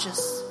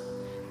righteous,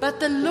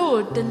 but the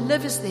Lord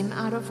delivers them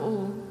out of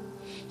all.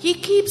 He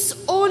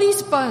keeps all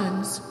his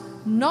bones,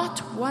 not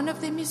one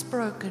of them is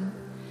broken.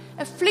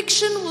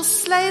 Affliction will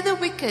slay the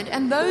wicked,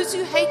 and those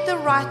who hate the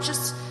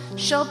righteous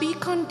shall be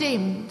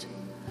condemned.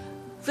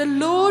 The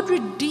Lord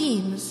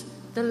redeems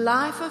the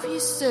life of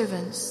His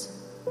servants.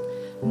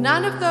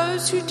 None of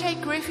those who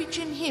take refuge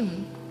in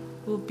Him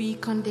will be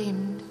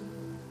condemned.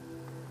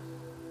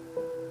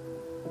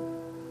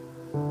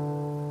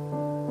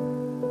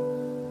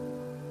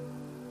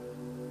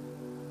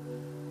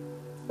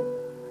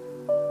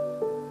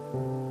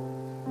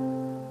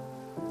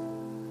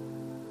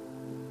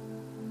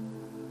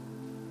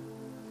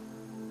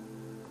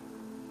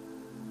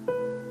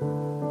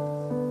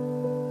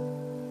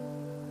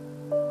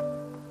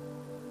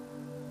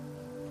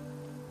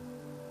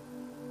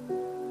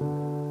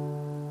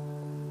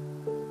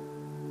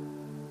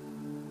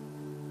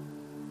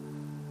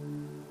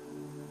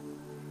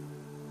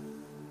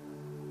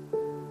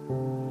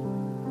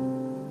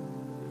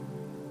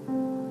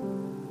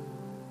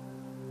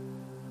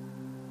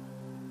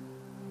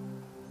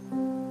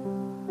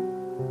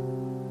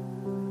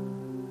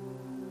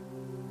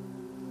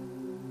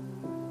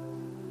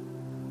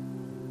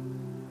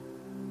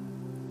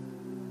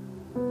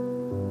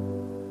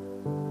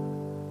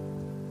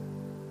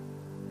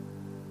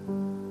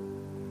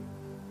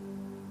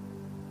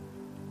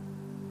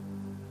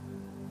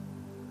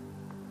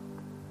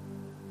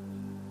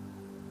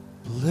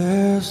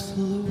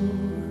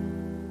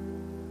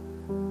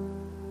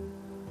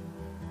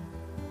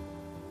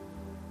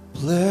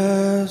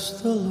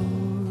 Bless the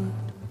Lord.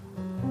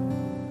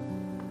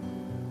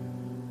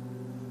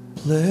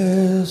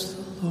 Bless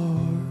the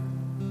Lord.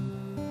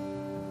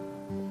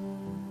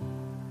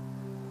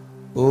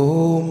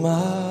 Oh,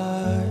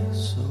 my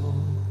soul.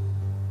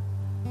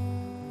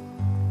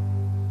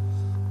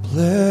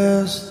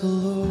 Bless the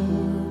Lord.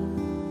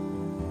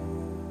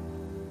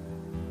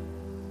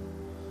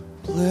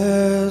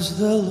 Bless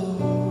the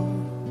Lord.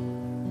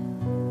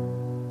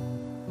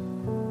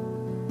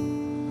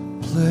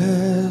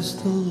 Bless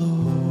the Lord.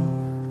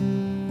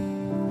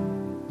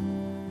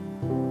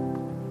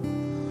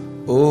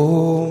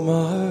 Oh,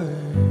 my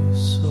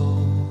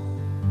soul.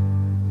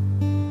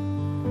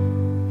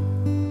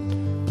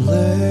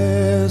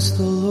 Bless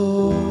the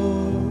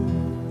Lord.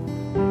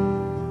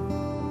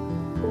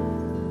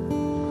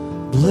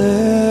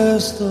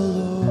 Bless the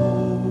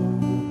Lord.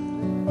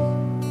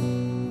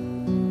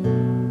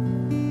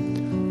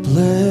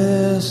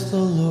 Bless the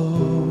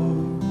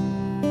Lord.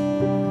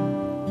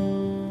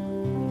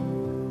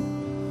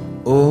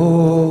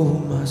 Oh,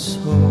 my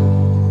soul.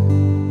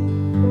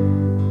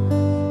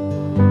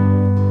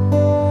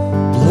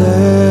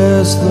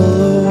 Bless the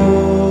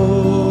Lord.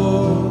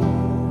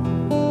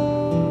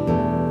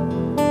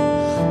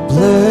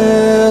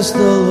 Bless the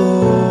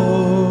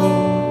Lord.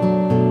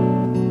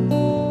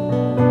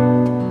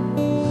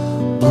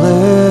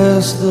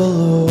 Bless the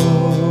Lord.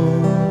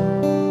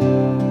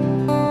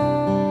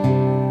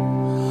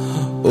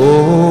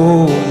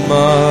 Oh,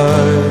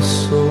 my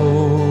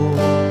soul.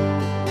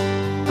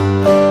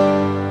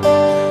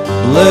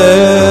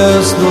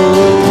 Bless the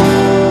Lord.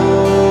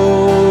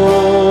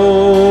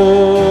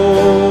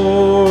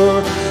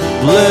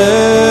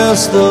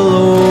 Bless the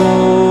Lord.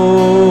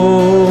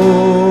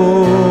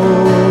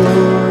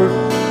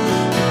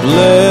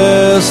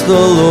 Bless the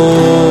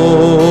Lord.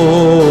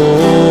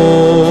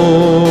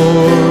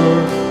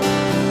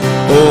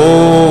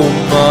 Oh,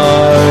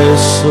 my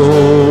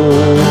soul.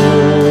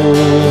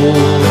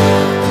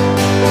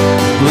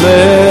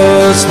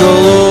 Bless the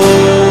Lord.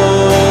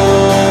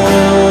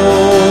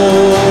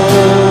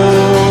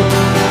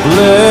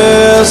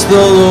 Bless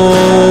the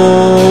Lord.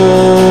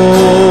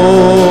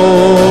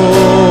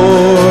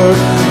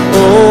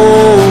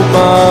 Oh,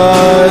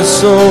 my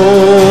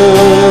soul.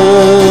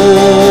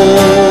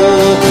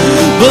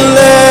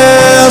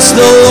 Bless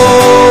the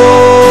Lord.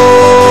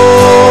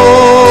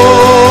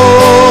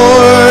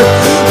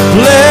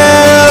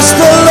 Bless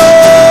the Lord.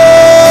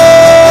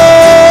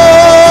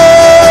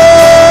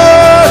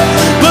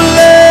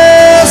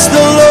 Bless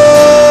the Lord.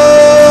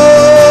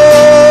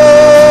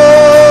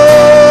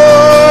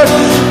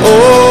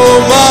 Oh,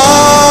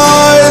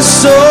 my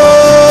soul.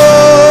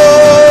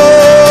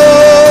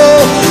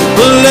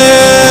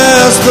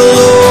 Bless the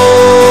Lord.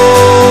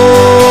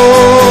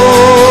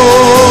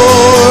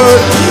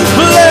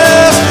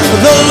 Bless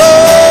the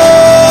Lord.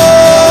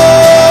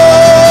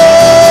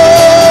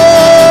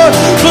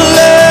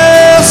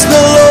 Bless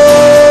the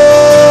Lord.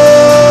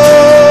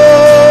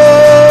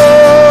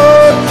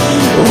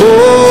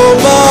 Oh,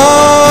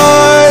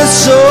 my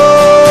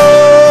soul.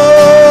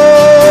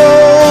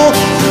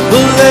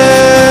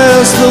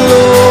 Bless the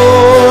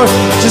Lord.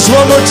 Just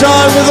one more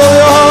time with all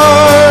your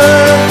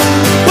heart.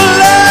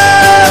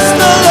 Bless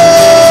the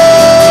Lord.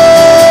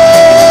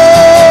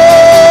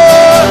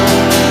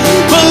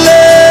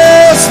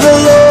 Bless the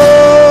Lord.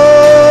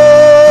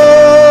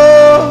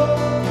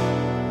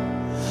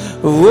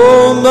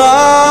 Oh,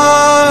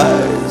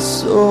 my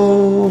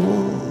soul.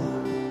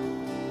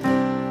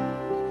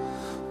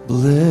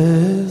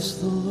 Bless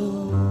the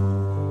Lord.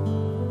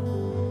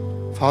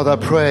 Father, I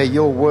pray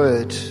your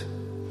word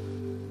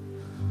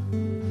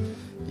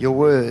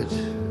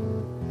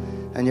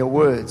and your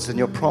words and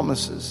your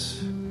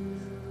promises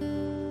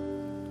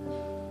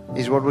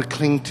is what we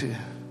cling to.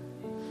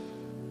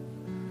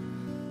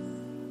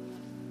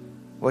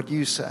 What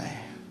you say.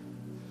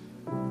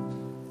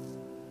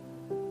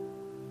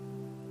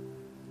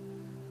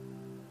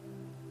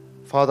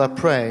 Father, I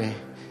pray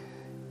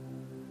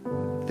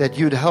that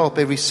you'd help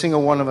every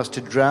single one of us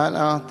to drown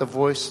out the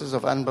voices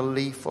of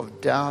unbelief, of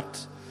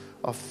doubt,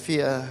 of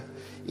fear,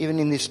 even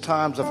in these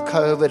times of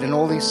COVID and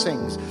all these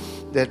things,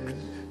 that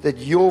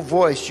your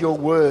voice, your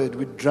word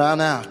would drown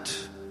out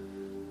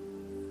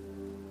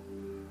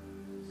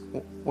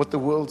what the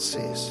world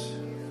says.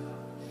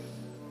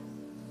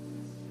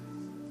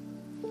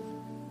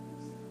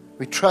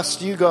 We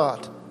trust you,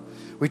 God.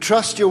 We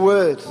trust your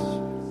word.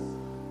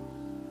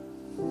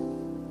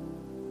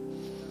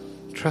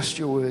 Trust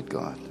your word,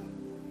 God.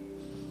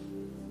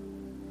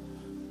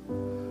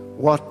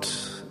 What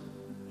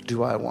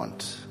do I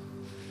want?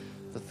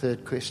 The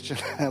third question.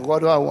 What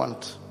do I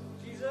want?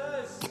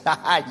 Jesus.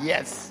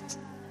 Yes.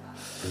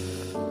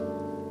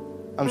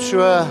 I'm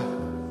sure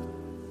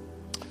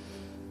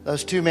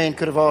those two men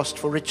could have asked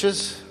for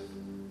riches.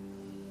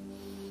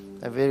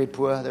 They're very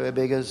poor. They were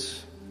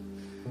beggars.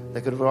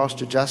 They could have asked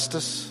for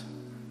justice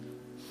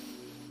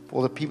for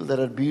all the people that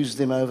had abused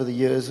them over the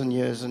years and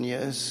years and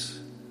years.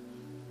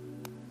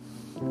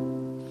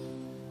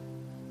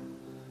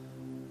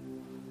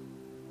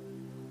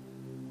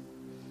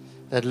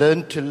 They'd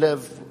learned to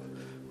live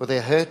with their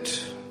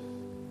hurt,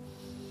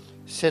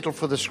 settled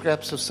for the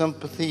scraps of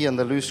sympathy and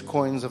the loose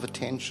coins of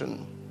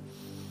attention.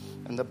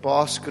 And the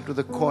basket with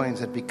the coins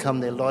had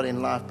become their lot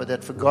in life, but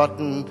had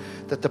forgotten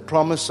that the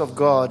promise of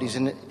God is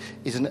an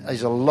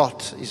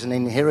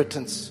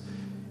inheritance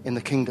in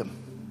the kingdom.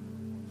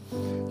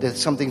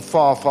 There's something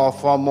far, far,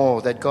 far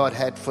more that God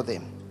had for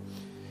them.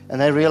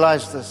 And they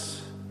realized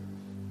this.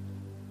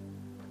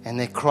 And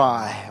their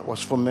cry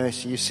was for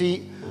mercy. You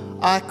see,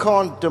 I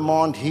can't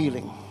demand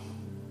healing.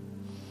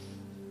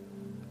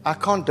 I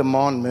can't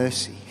demand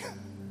mercy.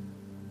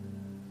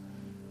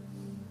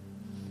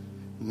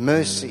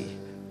 Mercy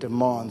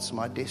demands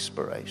my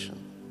desperation.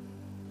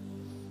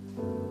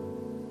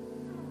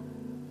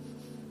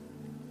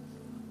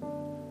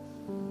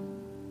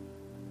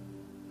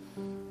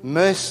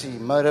 Mercy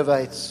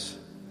motivates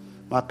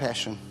my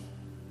passion.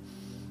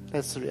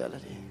 That's the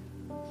reality.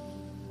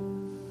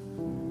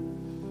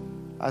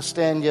 I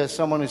stand here,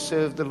 someone who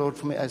served the Lord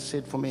for me, I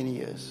said, for many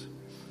years.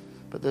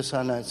 But this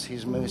I know, it's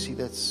His mercy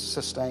that's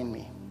sustained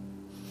me.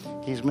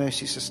 His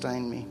mercy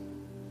sustained me.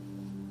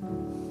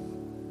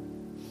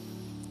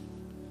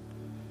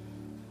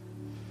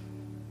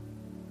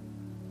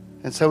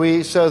 And so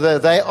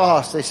they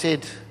asked, they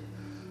said,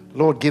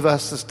 Lord, give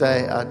us this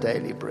day our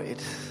daily bread.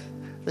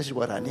 This is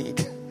what I need.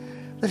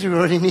 This is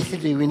what we need to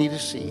do. We need to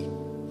see.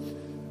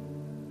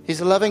 He's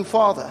a loving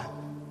Father.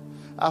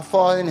 Our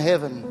Father in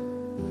heaven.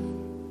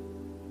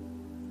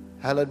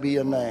 Hallowed be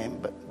your name.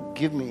 But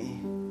give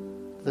me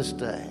this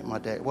day, my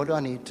day. What do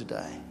I need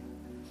today?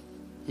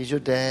 He's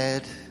your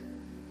dad.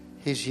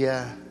 He's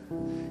here.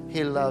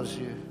 He loves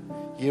you.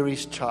 You're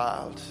His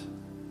child.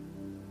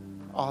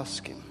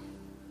 Ask Him.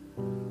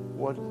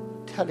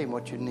 Tell Him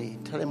what you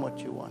need. Tell Him what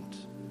you want.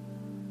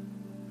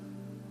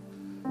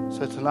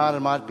 So tonight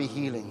it might be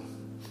healing.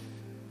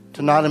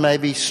 Tonight it may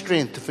be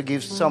strength to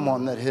forgive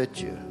someone that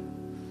hurt you.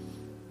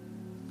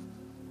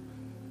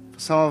 For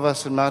some of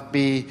us it might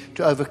be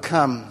to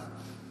overcome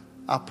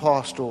our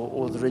past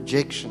or the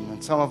rejection.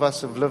 And some of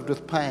us have lived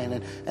with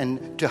pain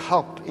and to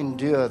help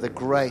endure the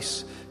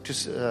grace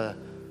to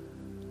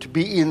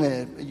be in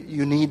there.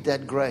 You need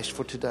that grace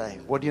for today.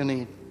 What do you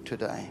need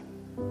today?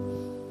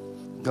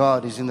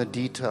 God is in the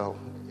detail,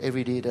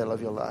 every detail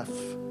of your life.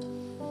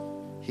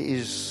 He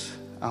is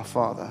our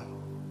Father.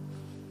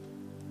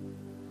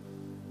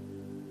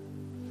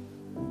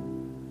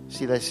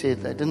 See, they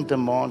didn't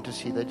demand to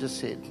see, they just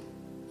said,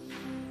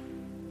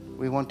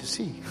 we want to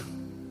see.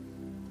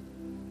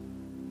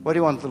 What do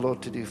you want the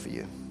Lord to do for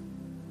you?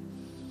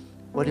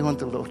 What do you want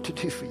the Lord to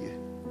do for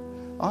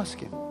you? Ask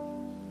Him.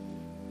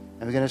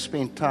 And we're going to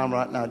spend time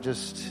right now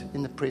just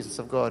in the presence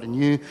of God. And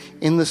you,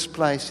 in this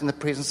place, in the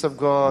presence of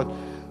God,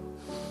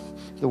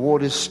 the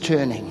water's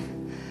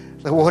turning.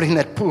 The water in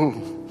that pool,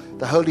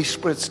 the Holy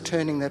Spirit's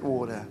turning that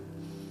water.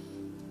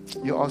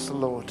 You ask the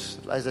Lord,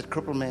 as that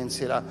crippled man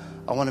said,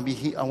 I want to be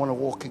here, I want to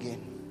walk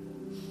again.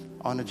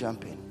 I want to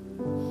jump in.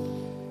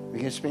 We're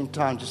going to spend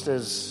time just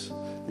as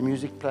the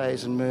music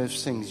plays and Merv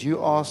sings.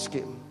 You ask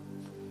Him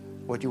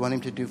what you want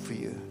Him to do for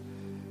you.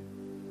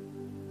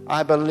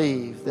 I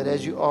believe that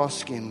as you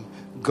ask Him,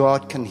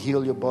 God can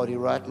heal your body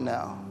right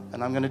now.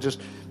 And I'm going to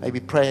just maybe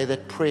pray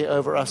that prayer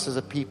over us as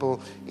a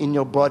people in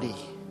your body.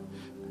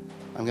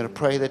 I'm going to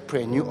pray that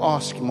prayer. And you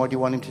ask Him what you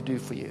want Him to do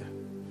for you.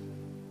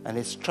 And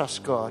let's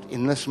trust God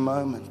in this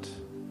moment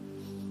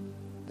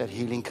that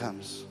healing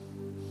comes.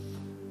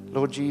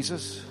 Lord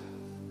Jesus,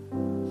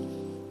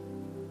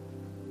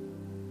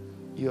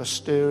 You are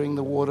stirring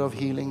the water of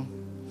healing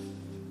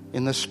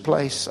in this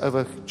place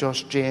over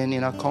Josh Jan,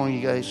 in our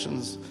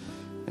congregations,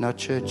 in our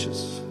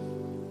churches.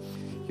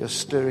 You're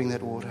stirring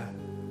that water.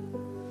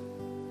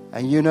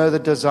 And You know the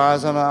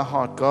desires on our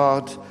heart.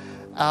 God,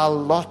 our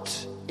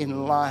lot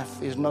in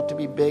life is not to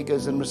be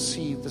beggars and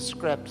receive the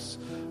scraps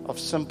of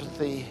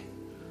sympathy,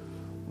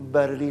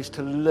 but it is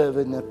to live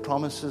in the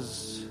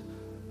promises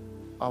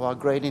of our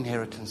great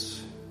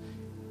inheritance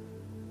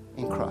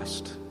in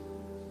Christ.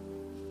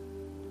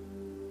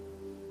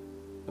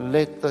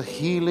 Let the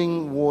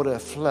healing water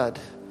flood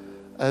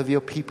over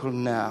Your people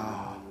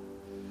now,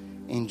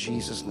 in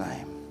Jesus'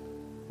 name.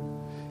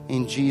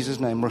 In Jesus'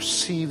 name,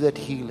 receive that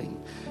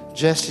healing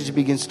just as He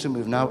begins to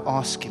move. Now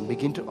ask Him,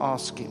 begin to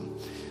ask Him.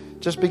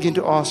 Just begin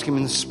to ask Him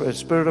in the Spirit.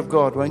 Spirit of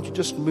God, won't You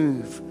just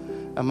move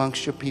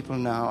amongst Your people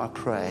now, I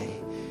pray,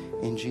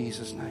 in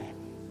Jesus' name.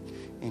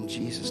 In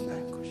Jesus'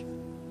 name.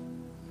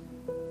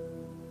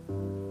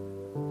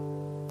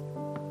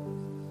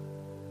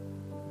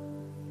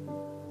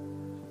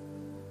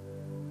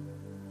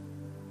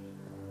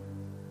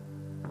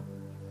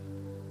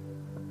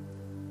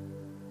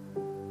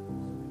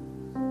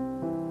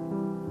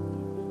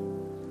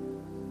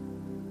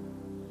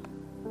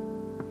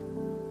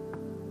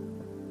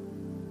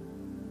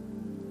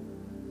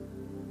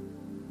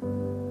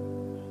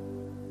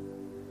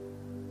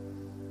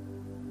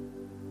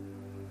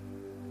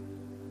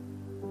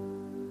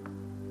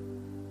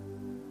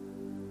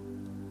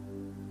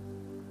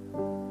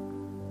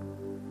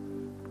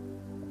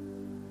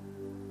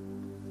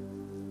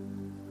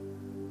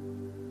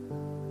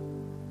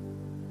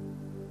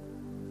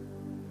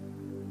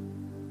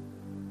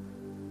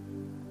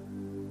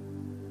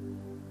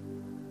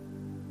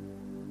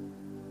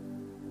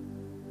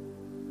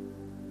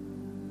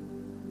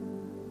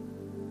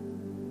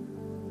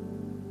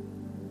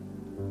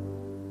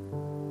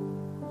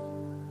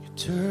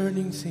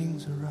 turning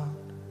things around.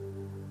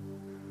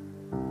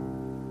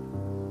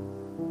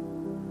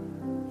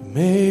 You're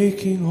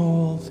making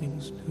all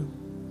things new.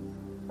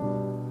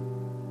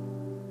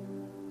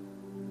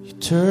 You're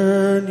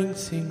turning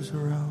things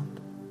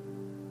around.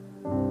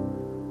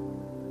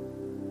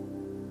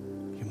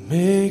 You're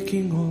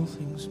making all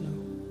things new.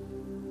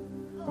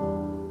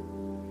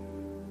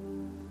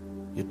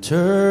 You're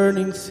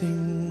turning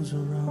things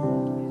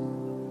around.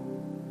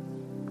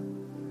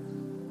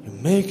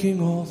 You're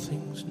making all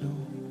things new.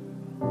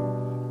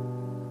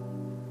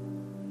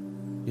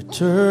 You're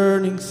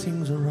turning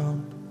things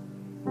around.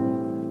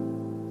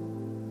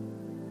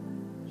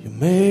 You're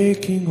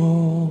making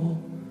all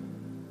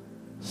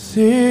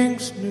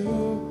things new.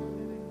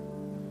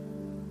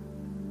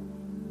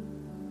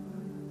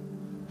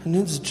 And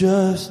it's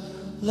just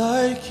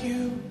like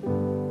you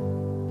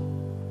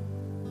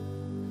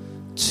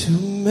to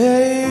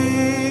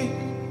make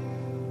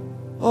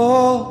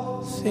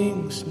all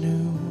things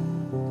new.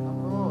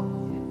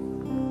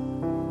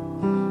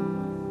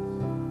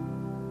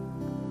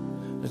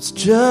 It's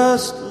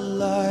just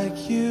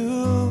like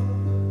you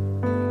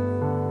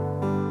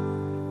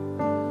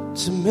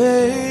to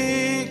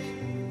make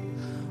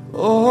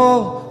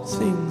all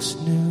things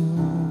new.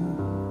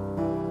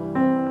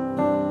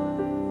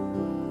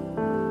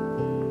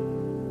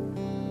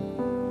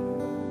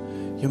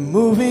 You're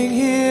moving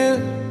here.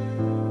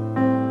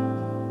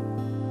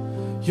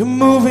 You're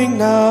moving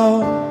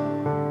now.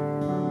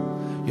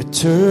 You're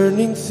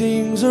turning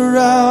things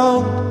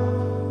around.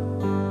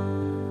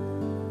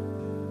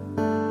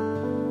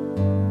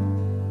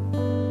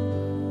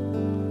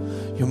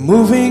 You're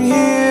moving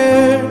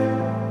here.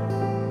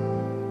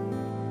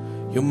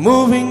 You're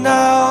moving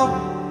now.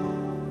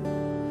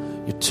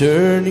 You're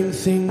turning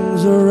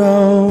things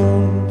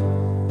around.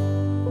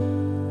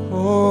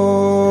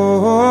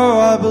 Oh,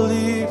 I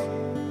believe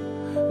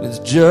it's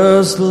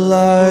just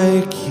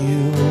like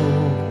you.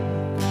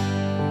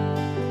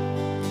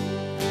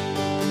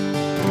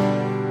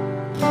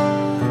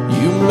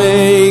 You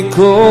make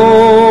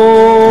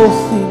all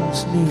things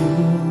new.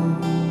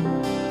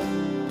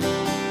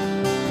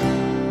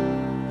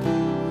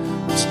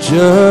 It's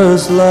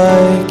just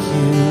like you.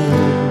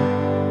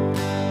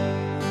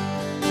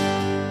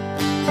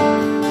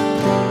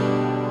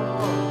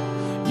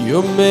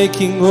 You're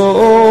making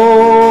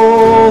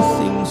all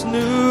things new.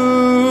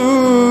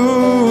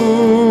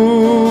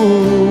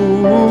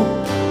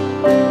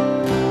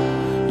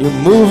 You're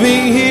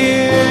moving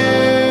here.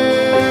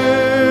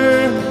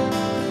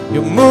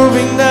 You're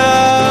moving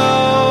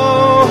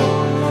now.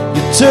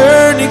 You're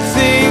turning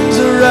things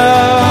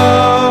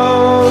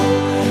around.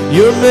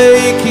 You're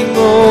making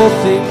all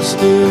things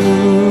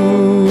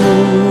new.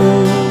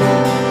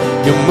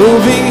 You're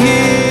moving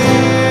here.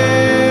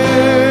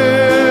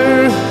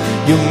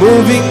 You're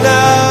moving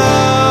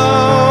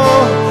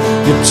now.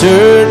 You're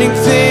turning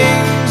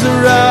things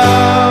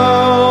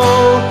around.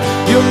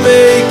 You're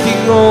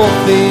making all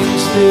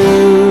things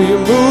new.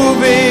 You're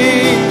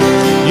moving.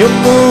 You're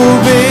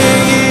moving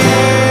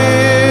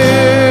here.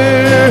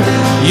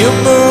 You're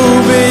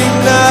moving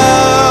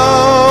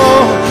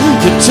now.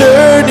 You're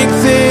turning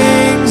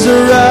things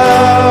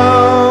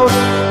around.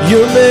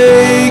 You're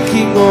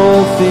making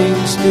all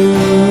things new.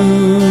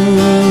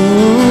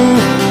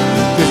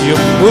 'Cause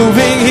you're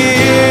moving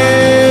here.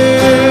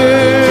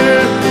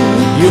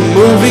 You're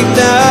moving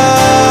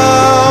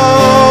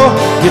now.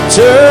 You're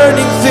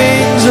turning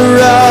things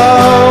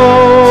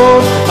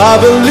around. I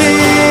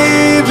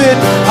believe it.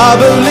 I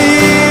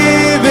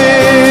believe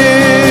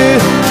it.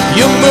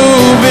 You're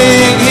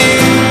moving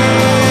here.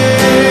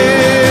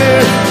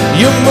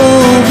 You're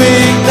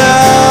moving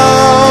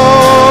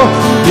now.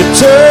 You're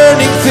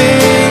turning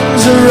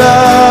things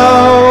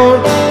around.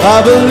 I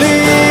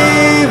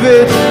believe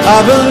it. I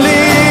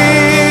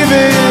believe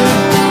it.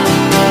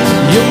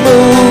 You're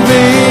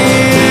moving.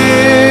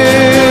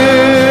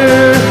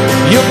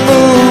 You're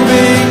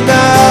moving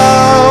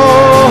now.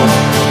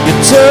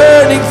 You're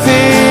turning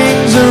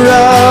things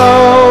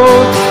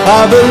around.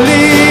 I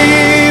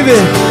believe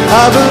it.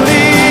 I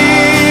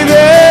believe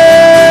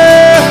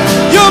it.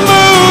 You're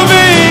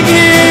moving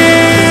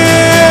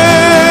here.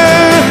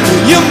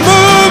 You're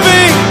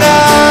moving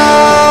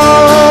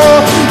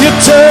now. You're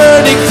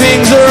turning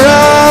things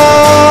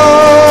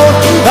around.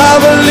 I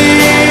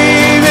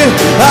believe it.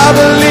 I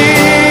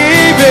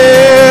believe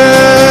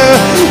it.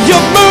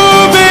 You're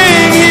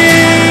moving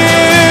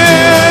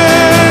here.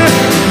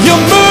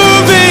 You're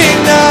moving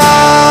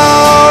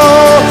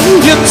now.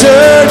 You're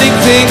turning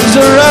things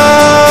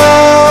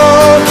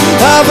around.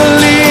 I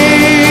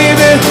believe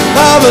it.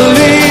 I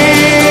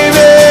believe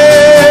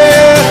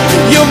it.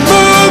 You're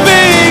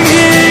moving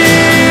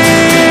here.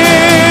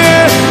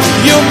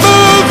 You're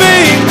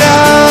moving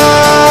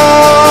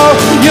now.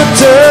 You're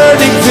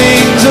turning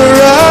things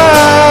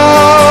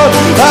around.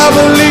 I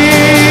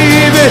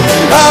believe it.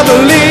 I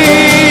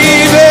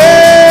believe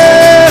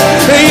it.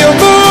 You're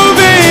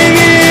moving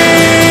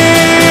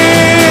here.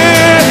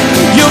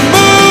 You're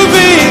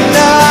moving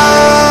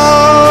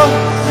now.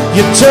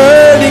 You're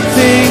turning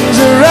things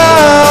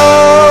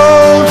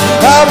around.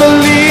 I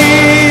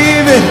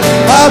believe it.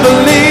 I believe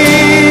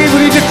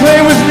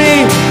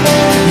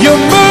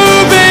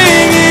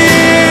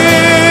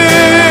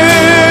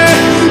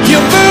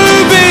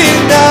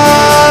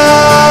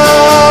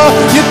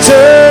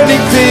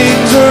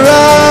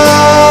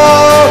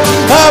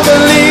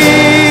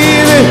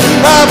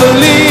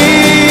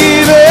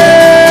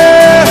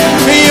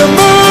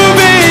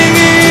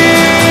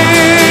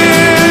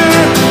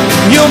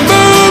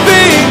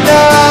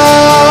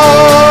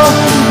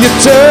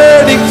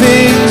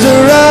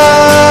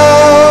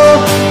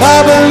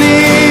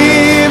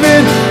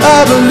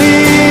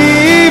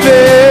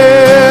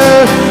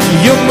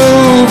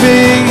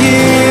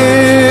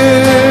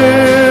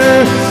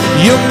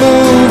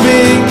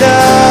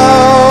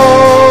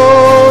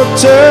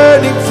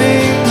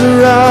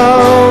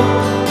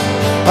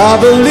I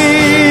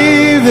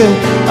believe it.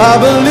 I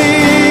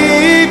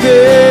believe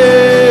it.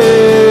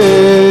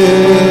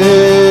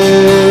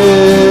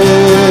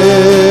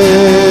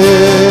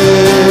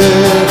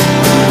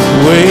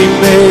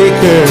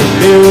 Waymaker,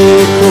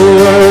 miracle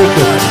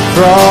worker,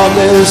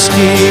 promise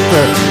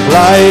keeper,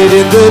 light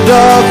in the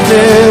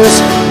darkness.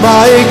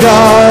 My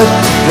God,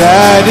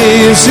 that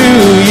is who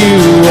you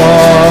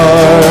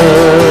are.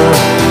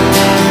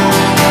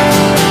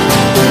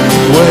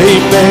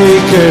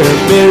 Waymaker,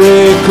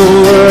 miracle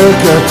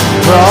worker,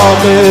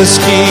 promise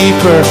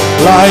keeper,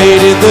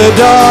 light in the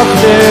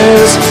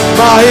darkness.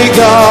 My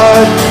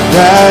God,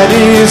 that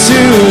is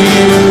who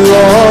you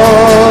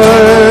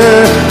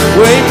are.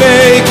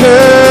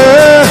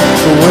 Waymaker,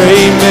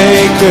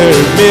 waymaker,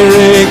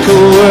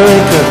 miracle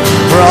worker,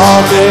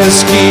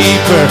 promise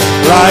keeper,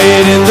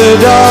 light in the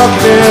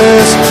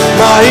darkness.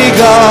 My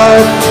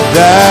God,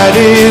 that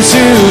is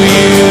who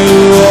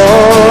you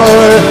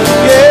are.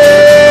 Yeah.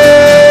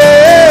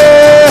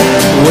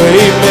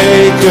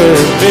 Waymaker,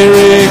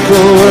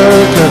 miracle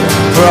worker,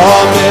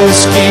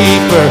 promise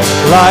keeper,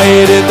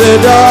 light in the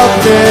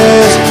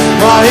darkness.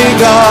 My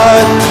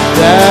God,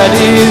 that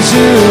is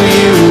who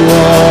you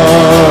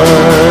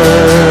are.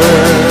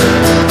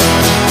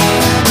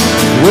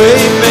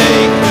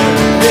 Waymaker,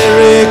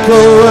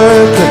 miracle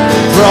worker,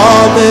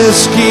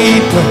 promise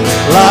keeper,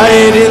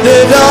 light in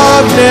the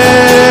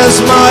darkness.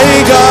 My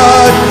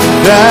God,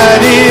 that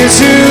is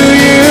who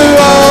you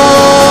are.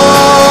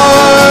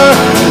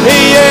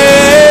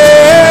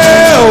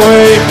 Yeah,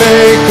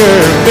 waymaker,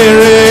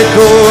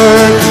 miracle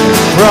worker,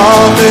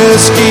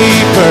 promise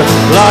keeper,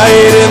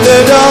 light in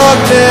the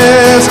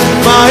darkness.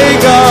 My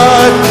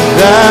God,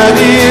 that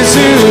is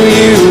who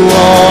you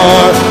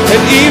are.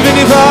 And even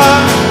if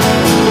I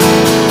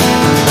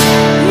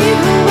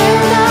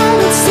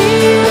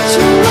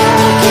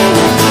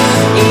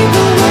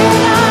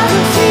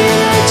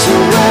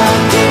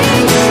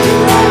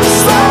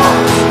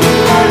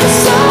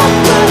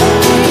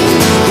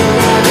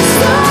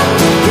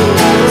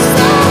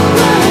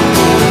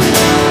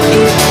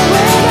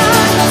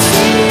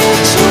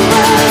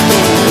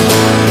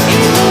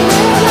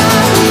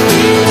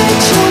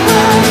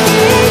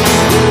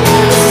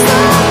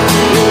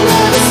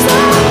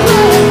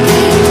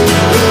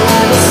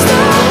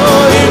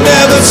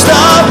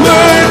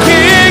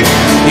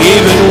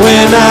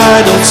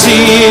don't see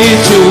it,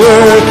 you're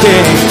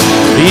working.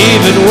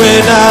 Even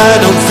when I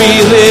don't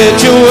feel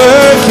it, you're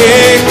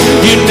working.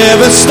 You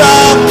never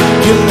stop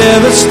working.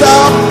 Never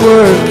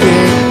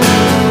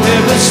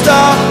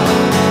stop.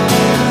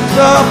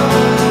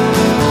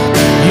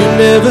 You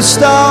never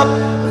stop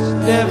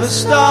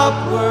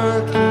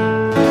working.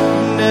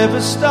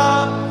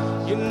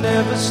 You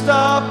never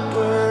stop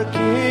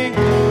working.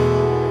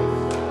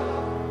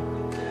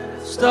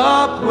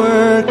 Stop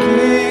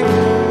working.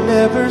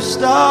 Never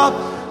stop.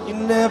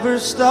 Never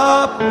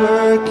stop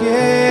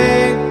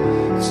working.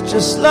 It's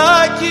just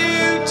like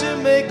you to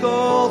make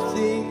all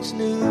things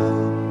new.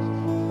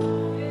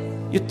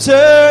 You're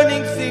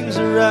turning things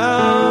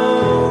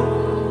around.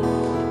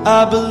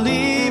 I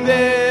believe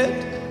it.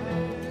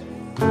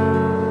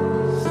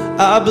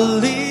 I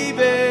believe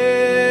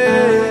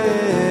it.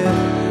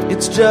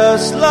 It's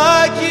just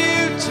like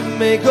you to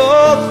make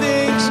all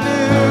things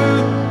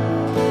new.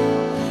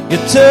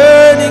 You're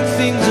turning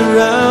things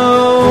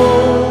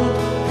around.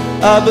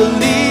 I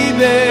believe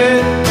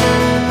it.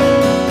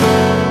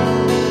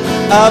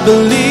 I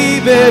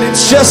believe it.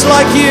 It's just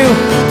like you.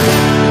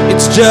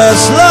 It's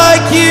just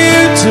like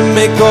you to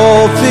make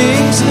all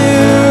things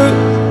new.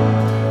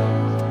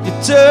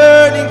 You're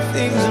turning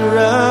things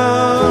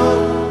around.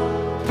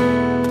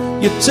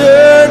 You're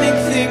turning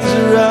things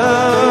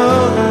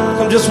around.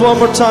 Come just one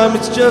more time.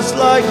 It's just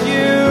like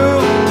you.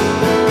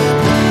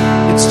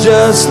 It's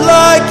just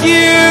like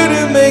you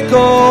to make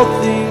all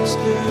things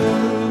new.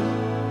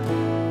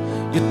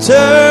 You're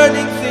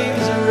turning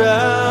things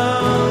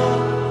around.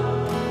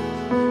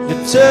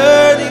 You're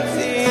turning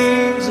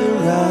things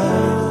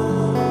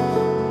around.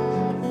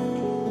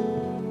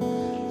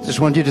 Just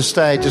want you to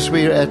stay. Just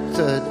we're at,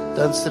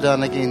 don't sit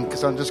down again,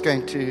 because I'm just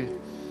going to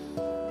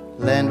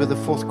land with the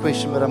fourth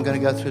question, but I'm going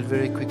to go through it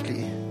very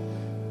quickly.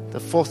 The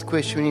fourth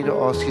question we need to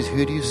ask is,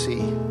 who do you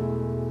see?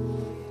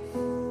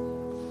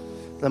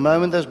 The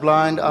moment those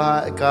blind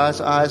guys'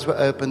 eyes were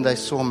opened, they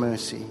saw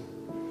mercy.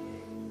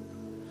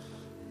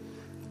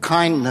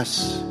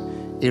 Kindness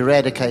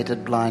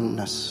eradicated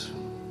blindness.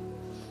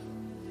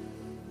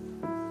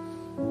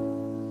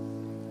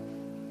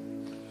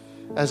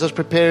 As I was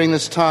preparing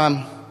this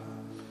time,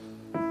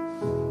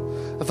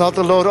 I felt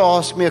the Lord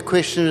ask me a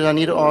question that I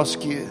need to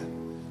ask you.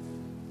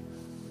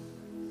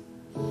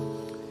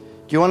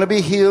 Do you want to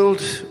be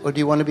healed or do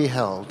you want to be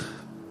held?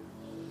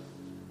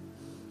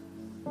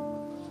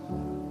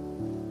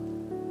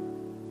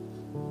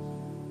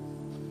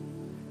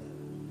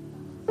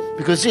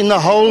 Because in the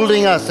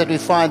holding us that we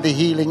find the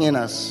healing in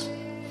us.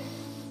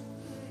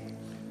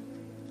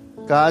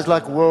 Guys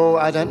like Will,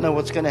 I don't know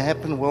what's going to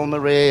happen, Will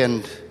Murray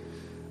and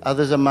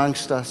others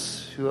amongst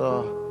us who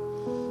are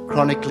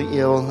chronically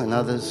ill and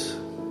others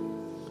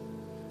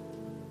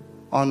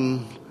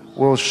on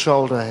Will's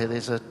shoulder,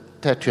 there's a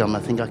tattoo on, I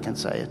think I can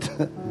say it.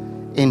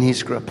 In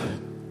his grip.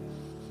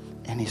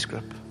 In his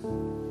grip.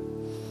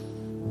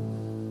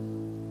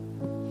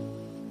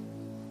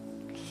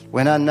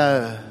 When I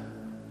know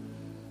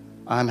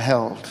I'm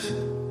held,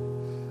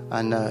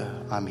 I know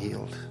I'm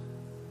healed.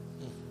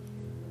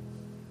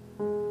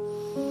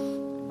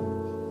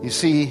 You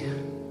see,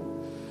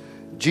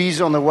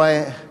 Jesus on the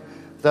way,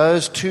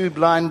 those two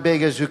blind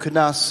beggars who could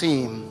now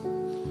see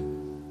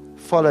him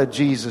followed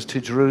Jesus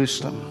to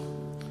Jerusalem,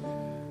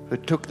 who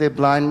took their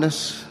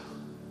blindness,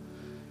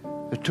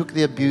 who took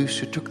their abuse,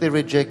 who took their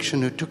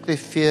rejection, who took their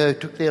fear, who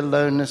took their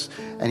aloneness,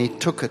 and he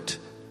took it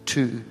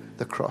to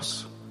the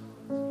cross.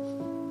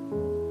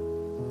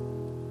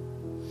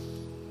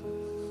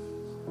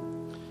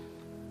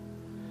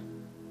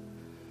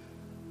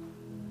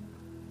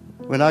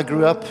 When I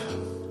grew up,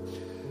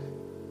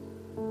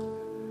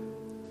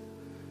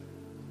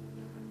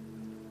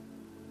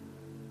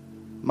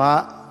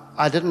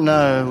 I didn't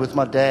know with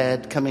my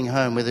dad coming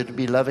home whether it would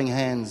be loving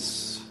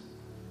hands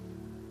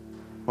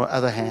or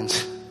other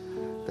hands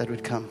that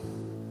would come.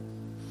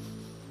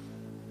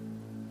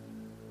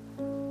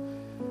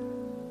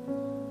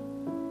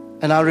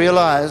 And I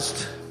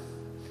realized,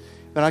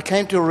 when I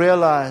came to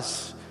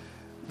realize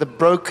the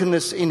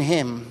brokenness in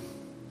him,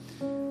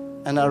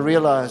 and I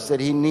realized that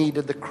he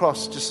needed the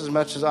cross just as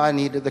much as I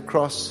needed the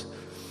cross.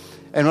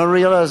 And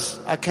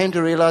I came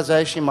to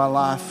realization in my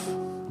life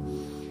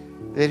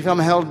that if I'm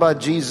held by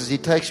Jesus, he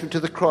takes me to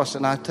the cross,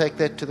 and I take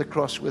that to the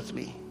cross with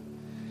me.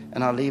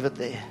 And I leave it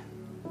there.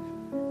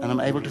 And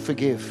I'm able to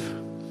forgive.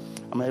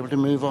 I'm able to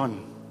move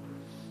on.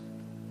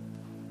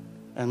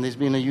 And there's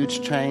been a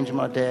huge change in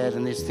my dad,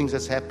 and there's things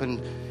that's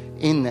happened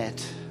in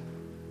that.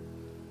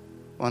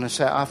 I want to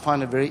say I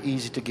find it very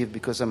easy to give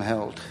because I'm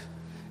held.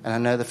 And I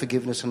know the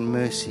forgiveness and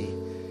mercy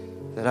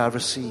that I've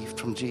received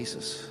from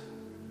Jesus.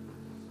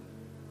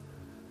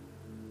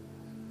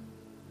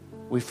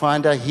 We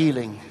find our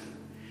healing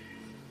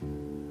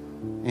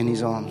in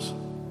his arms.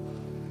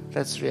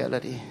 That's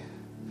reality.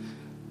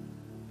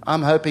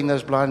 I'm hoping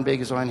those blind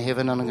beggars are in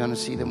heaven and I'm going to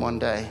see them one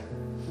day.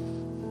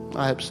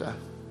 I hope so.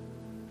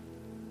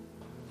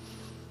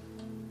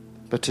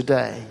 But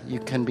today, you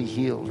can be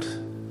healed.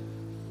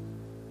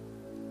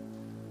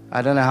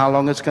 I don't know how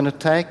long it's going to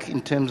take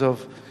in terms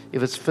of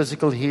if it's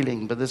physical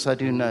healing, but this I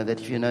do know, that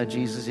if you know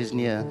Jesus is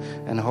near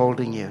and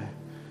holding you,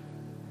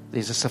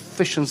 there's a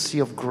sufficiency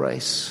of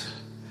grace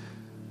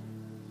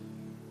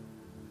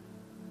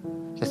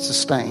that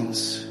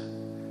sustains.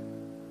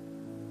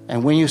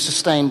 And when you're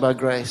sustained by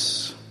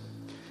grace,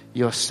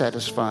 you're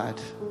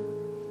satisfied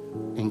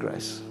in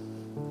grace.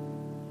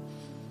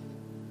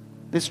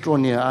 Let's draw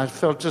near. I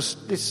felt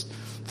just this,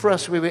 for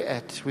us where we're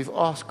at, we've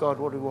asked God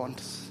what we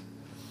want.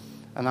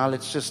 And now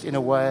let's just, in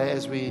a way,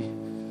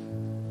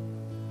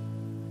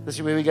 this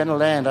is where we're going to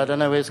land. I don't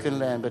know where it's going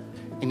to land, but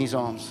in his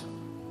arms.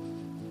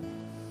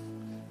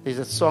 There's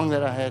a song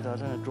that I had, I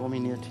don't know, Draw Me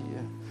Near to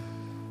You,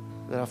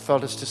 that I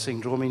felt us to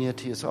sing, Draw Me Near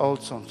to You. It's an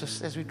old song.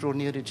 Just as we draw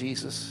near to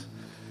Jesus,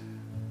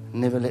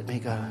 never let me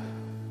go.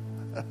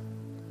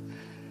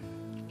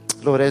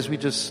 Lord, as we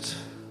just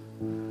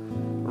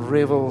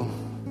revel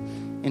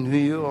in who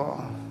you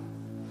are,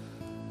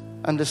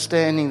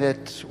 understanding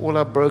that all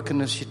our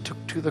brokenness you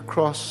took to the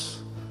cross.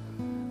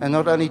 And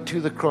not only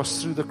to the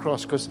cross, through the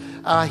cross, because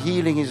our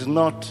healing is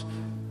not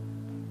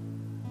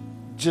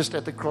just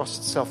at the cross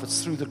itself,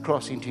 it's through the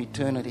cross into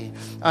eternity.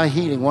 Our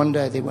healing, one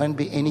day there won't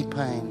be any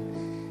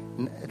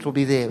pain. It will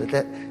be there,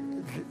 but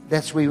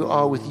that's where we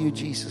are with you,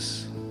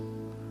 Jesus.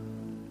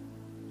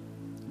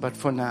 But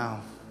for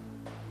now,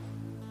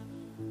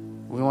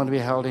 we want to be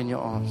held in your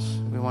arms.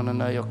 We want to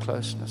know your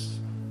closeness.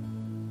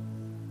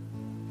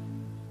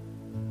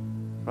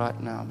 Right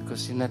now,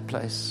 because in that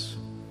place,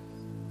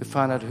 we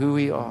find out who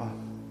we are.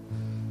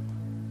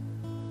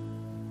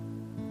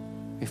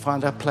 We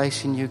find our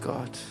place in you,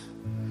 God.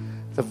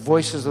 The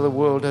voices of the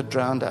world are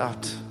drowned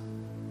out.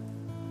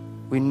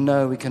 We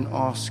know we can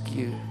ask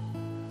you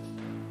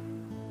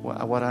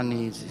what our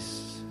needs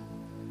is.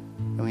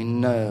 And we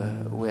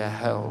know we are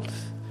held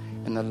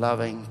in the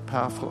loving,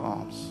 powerful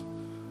arms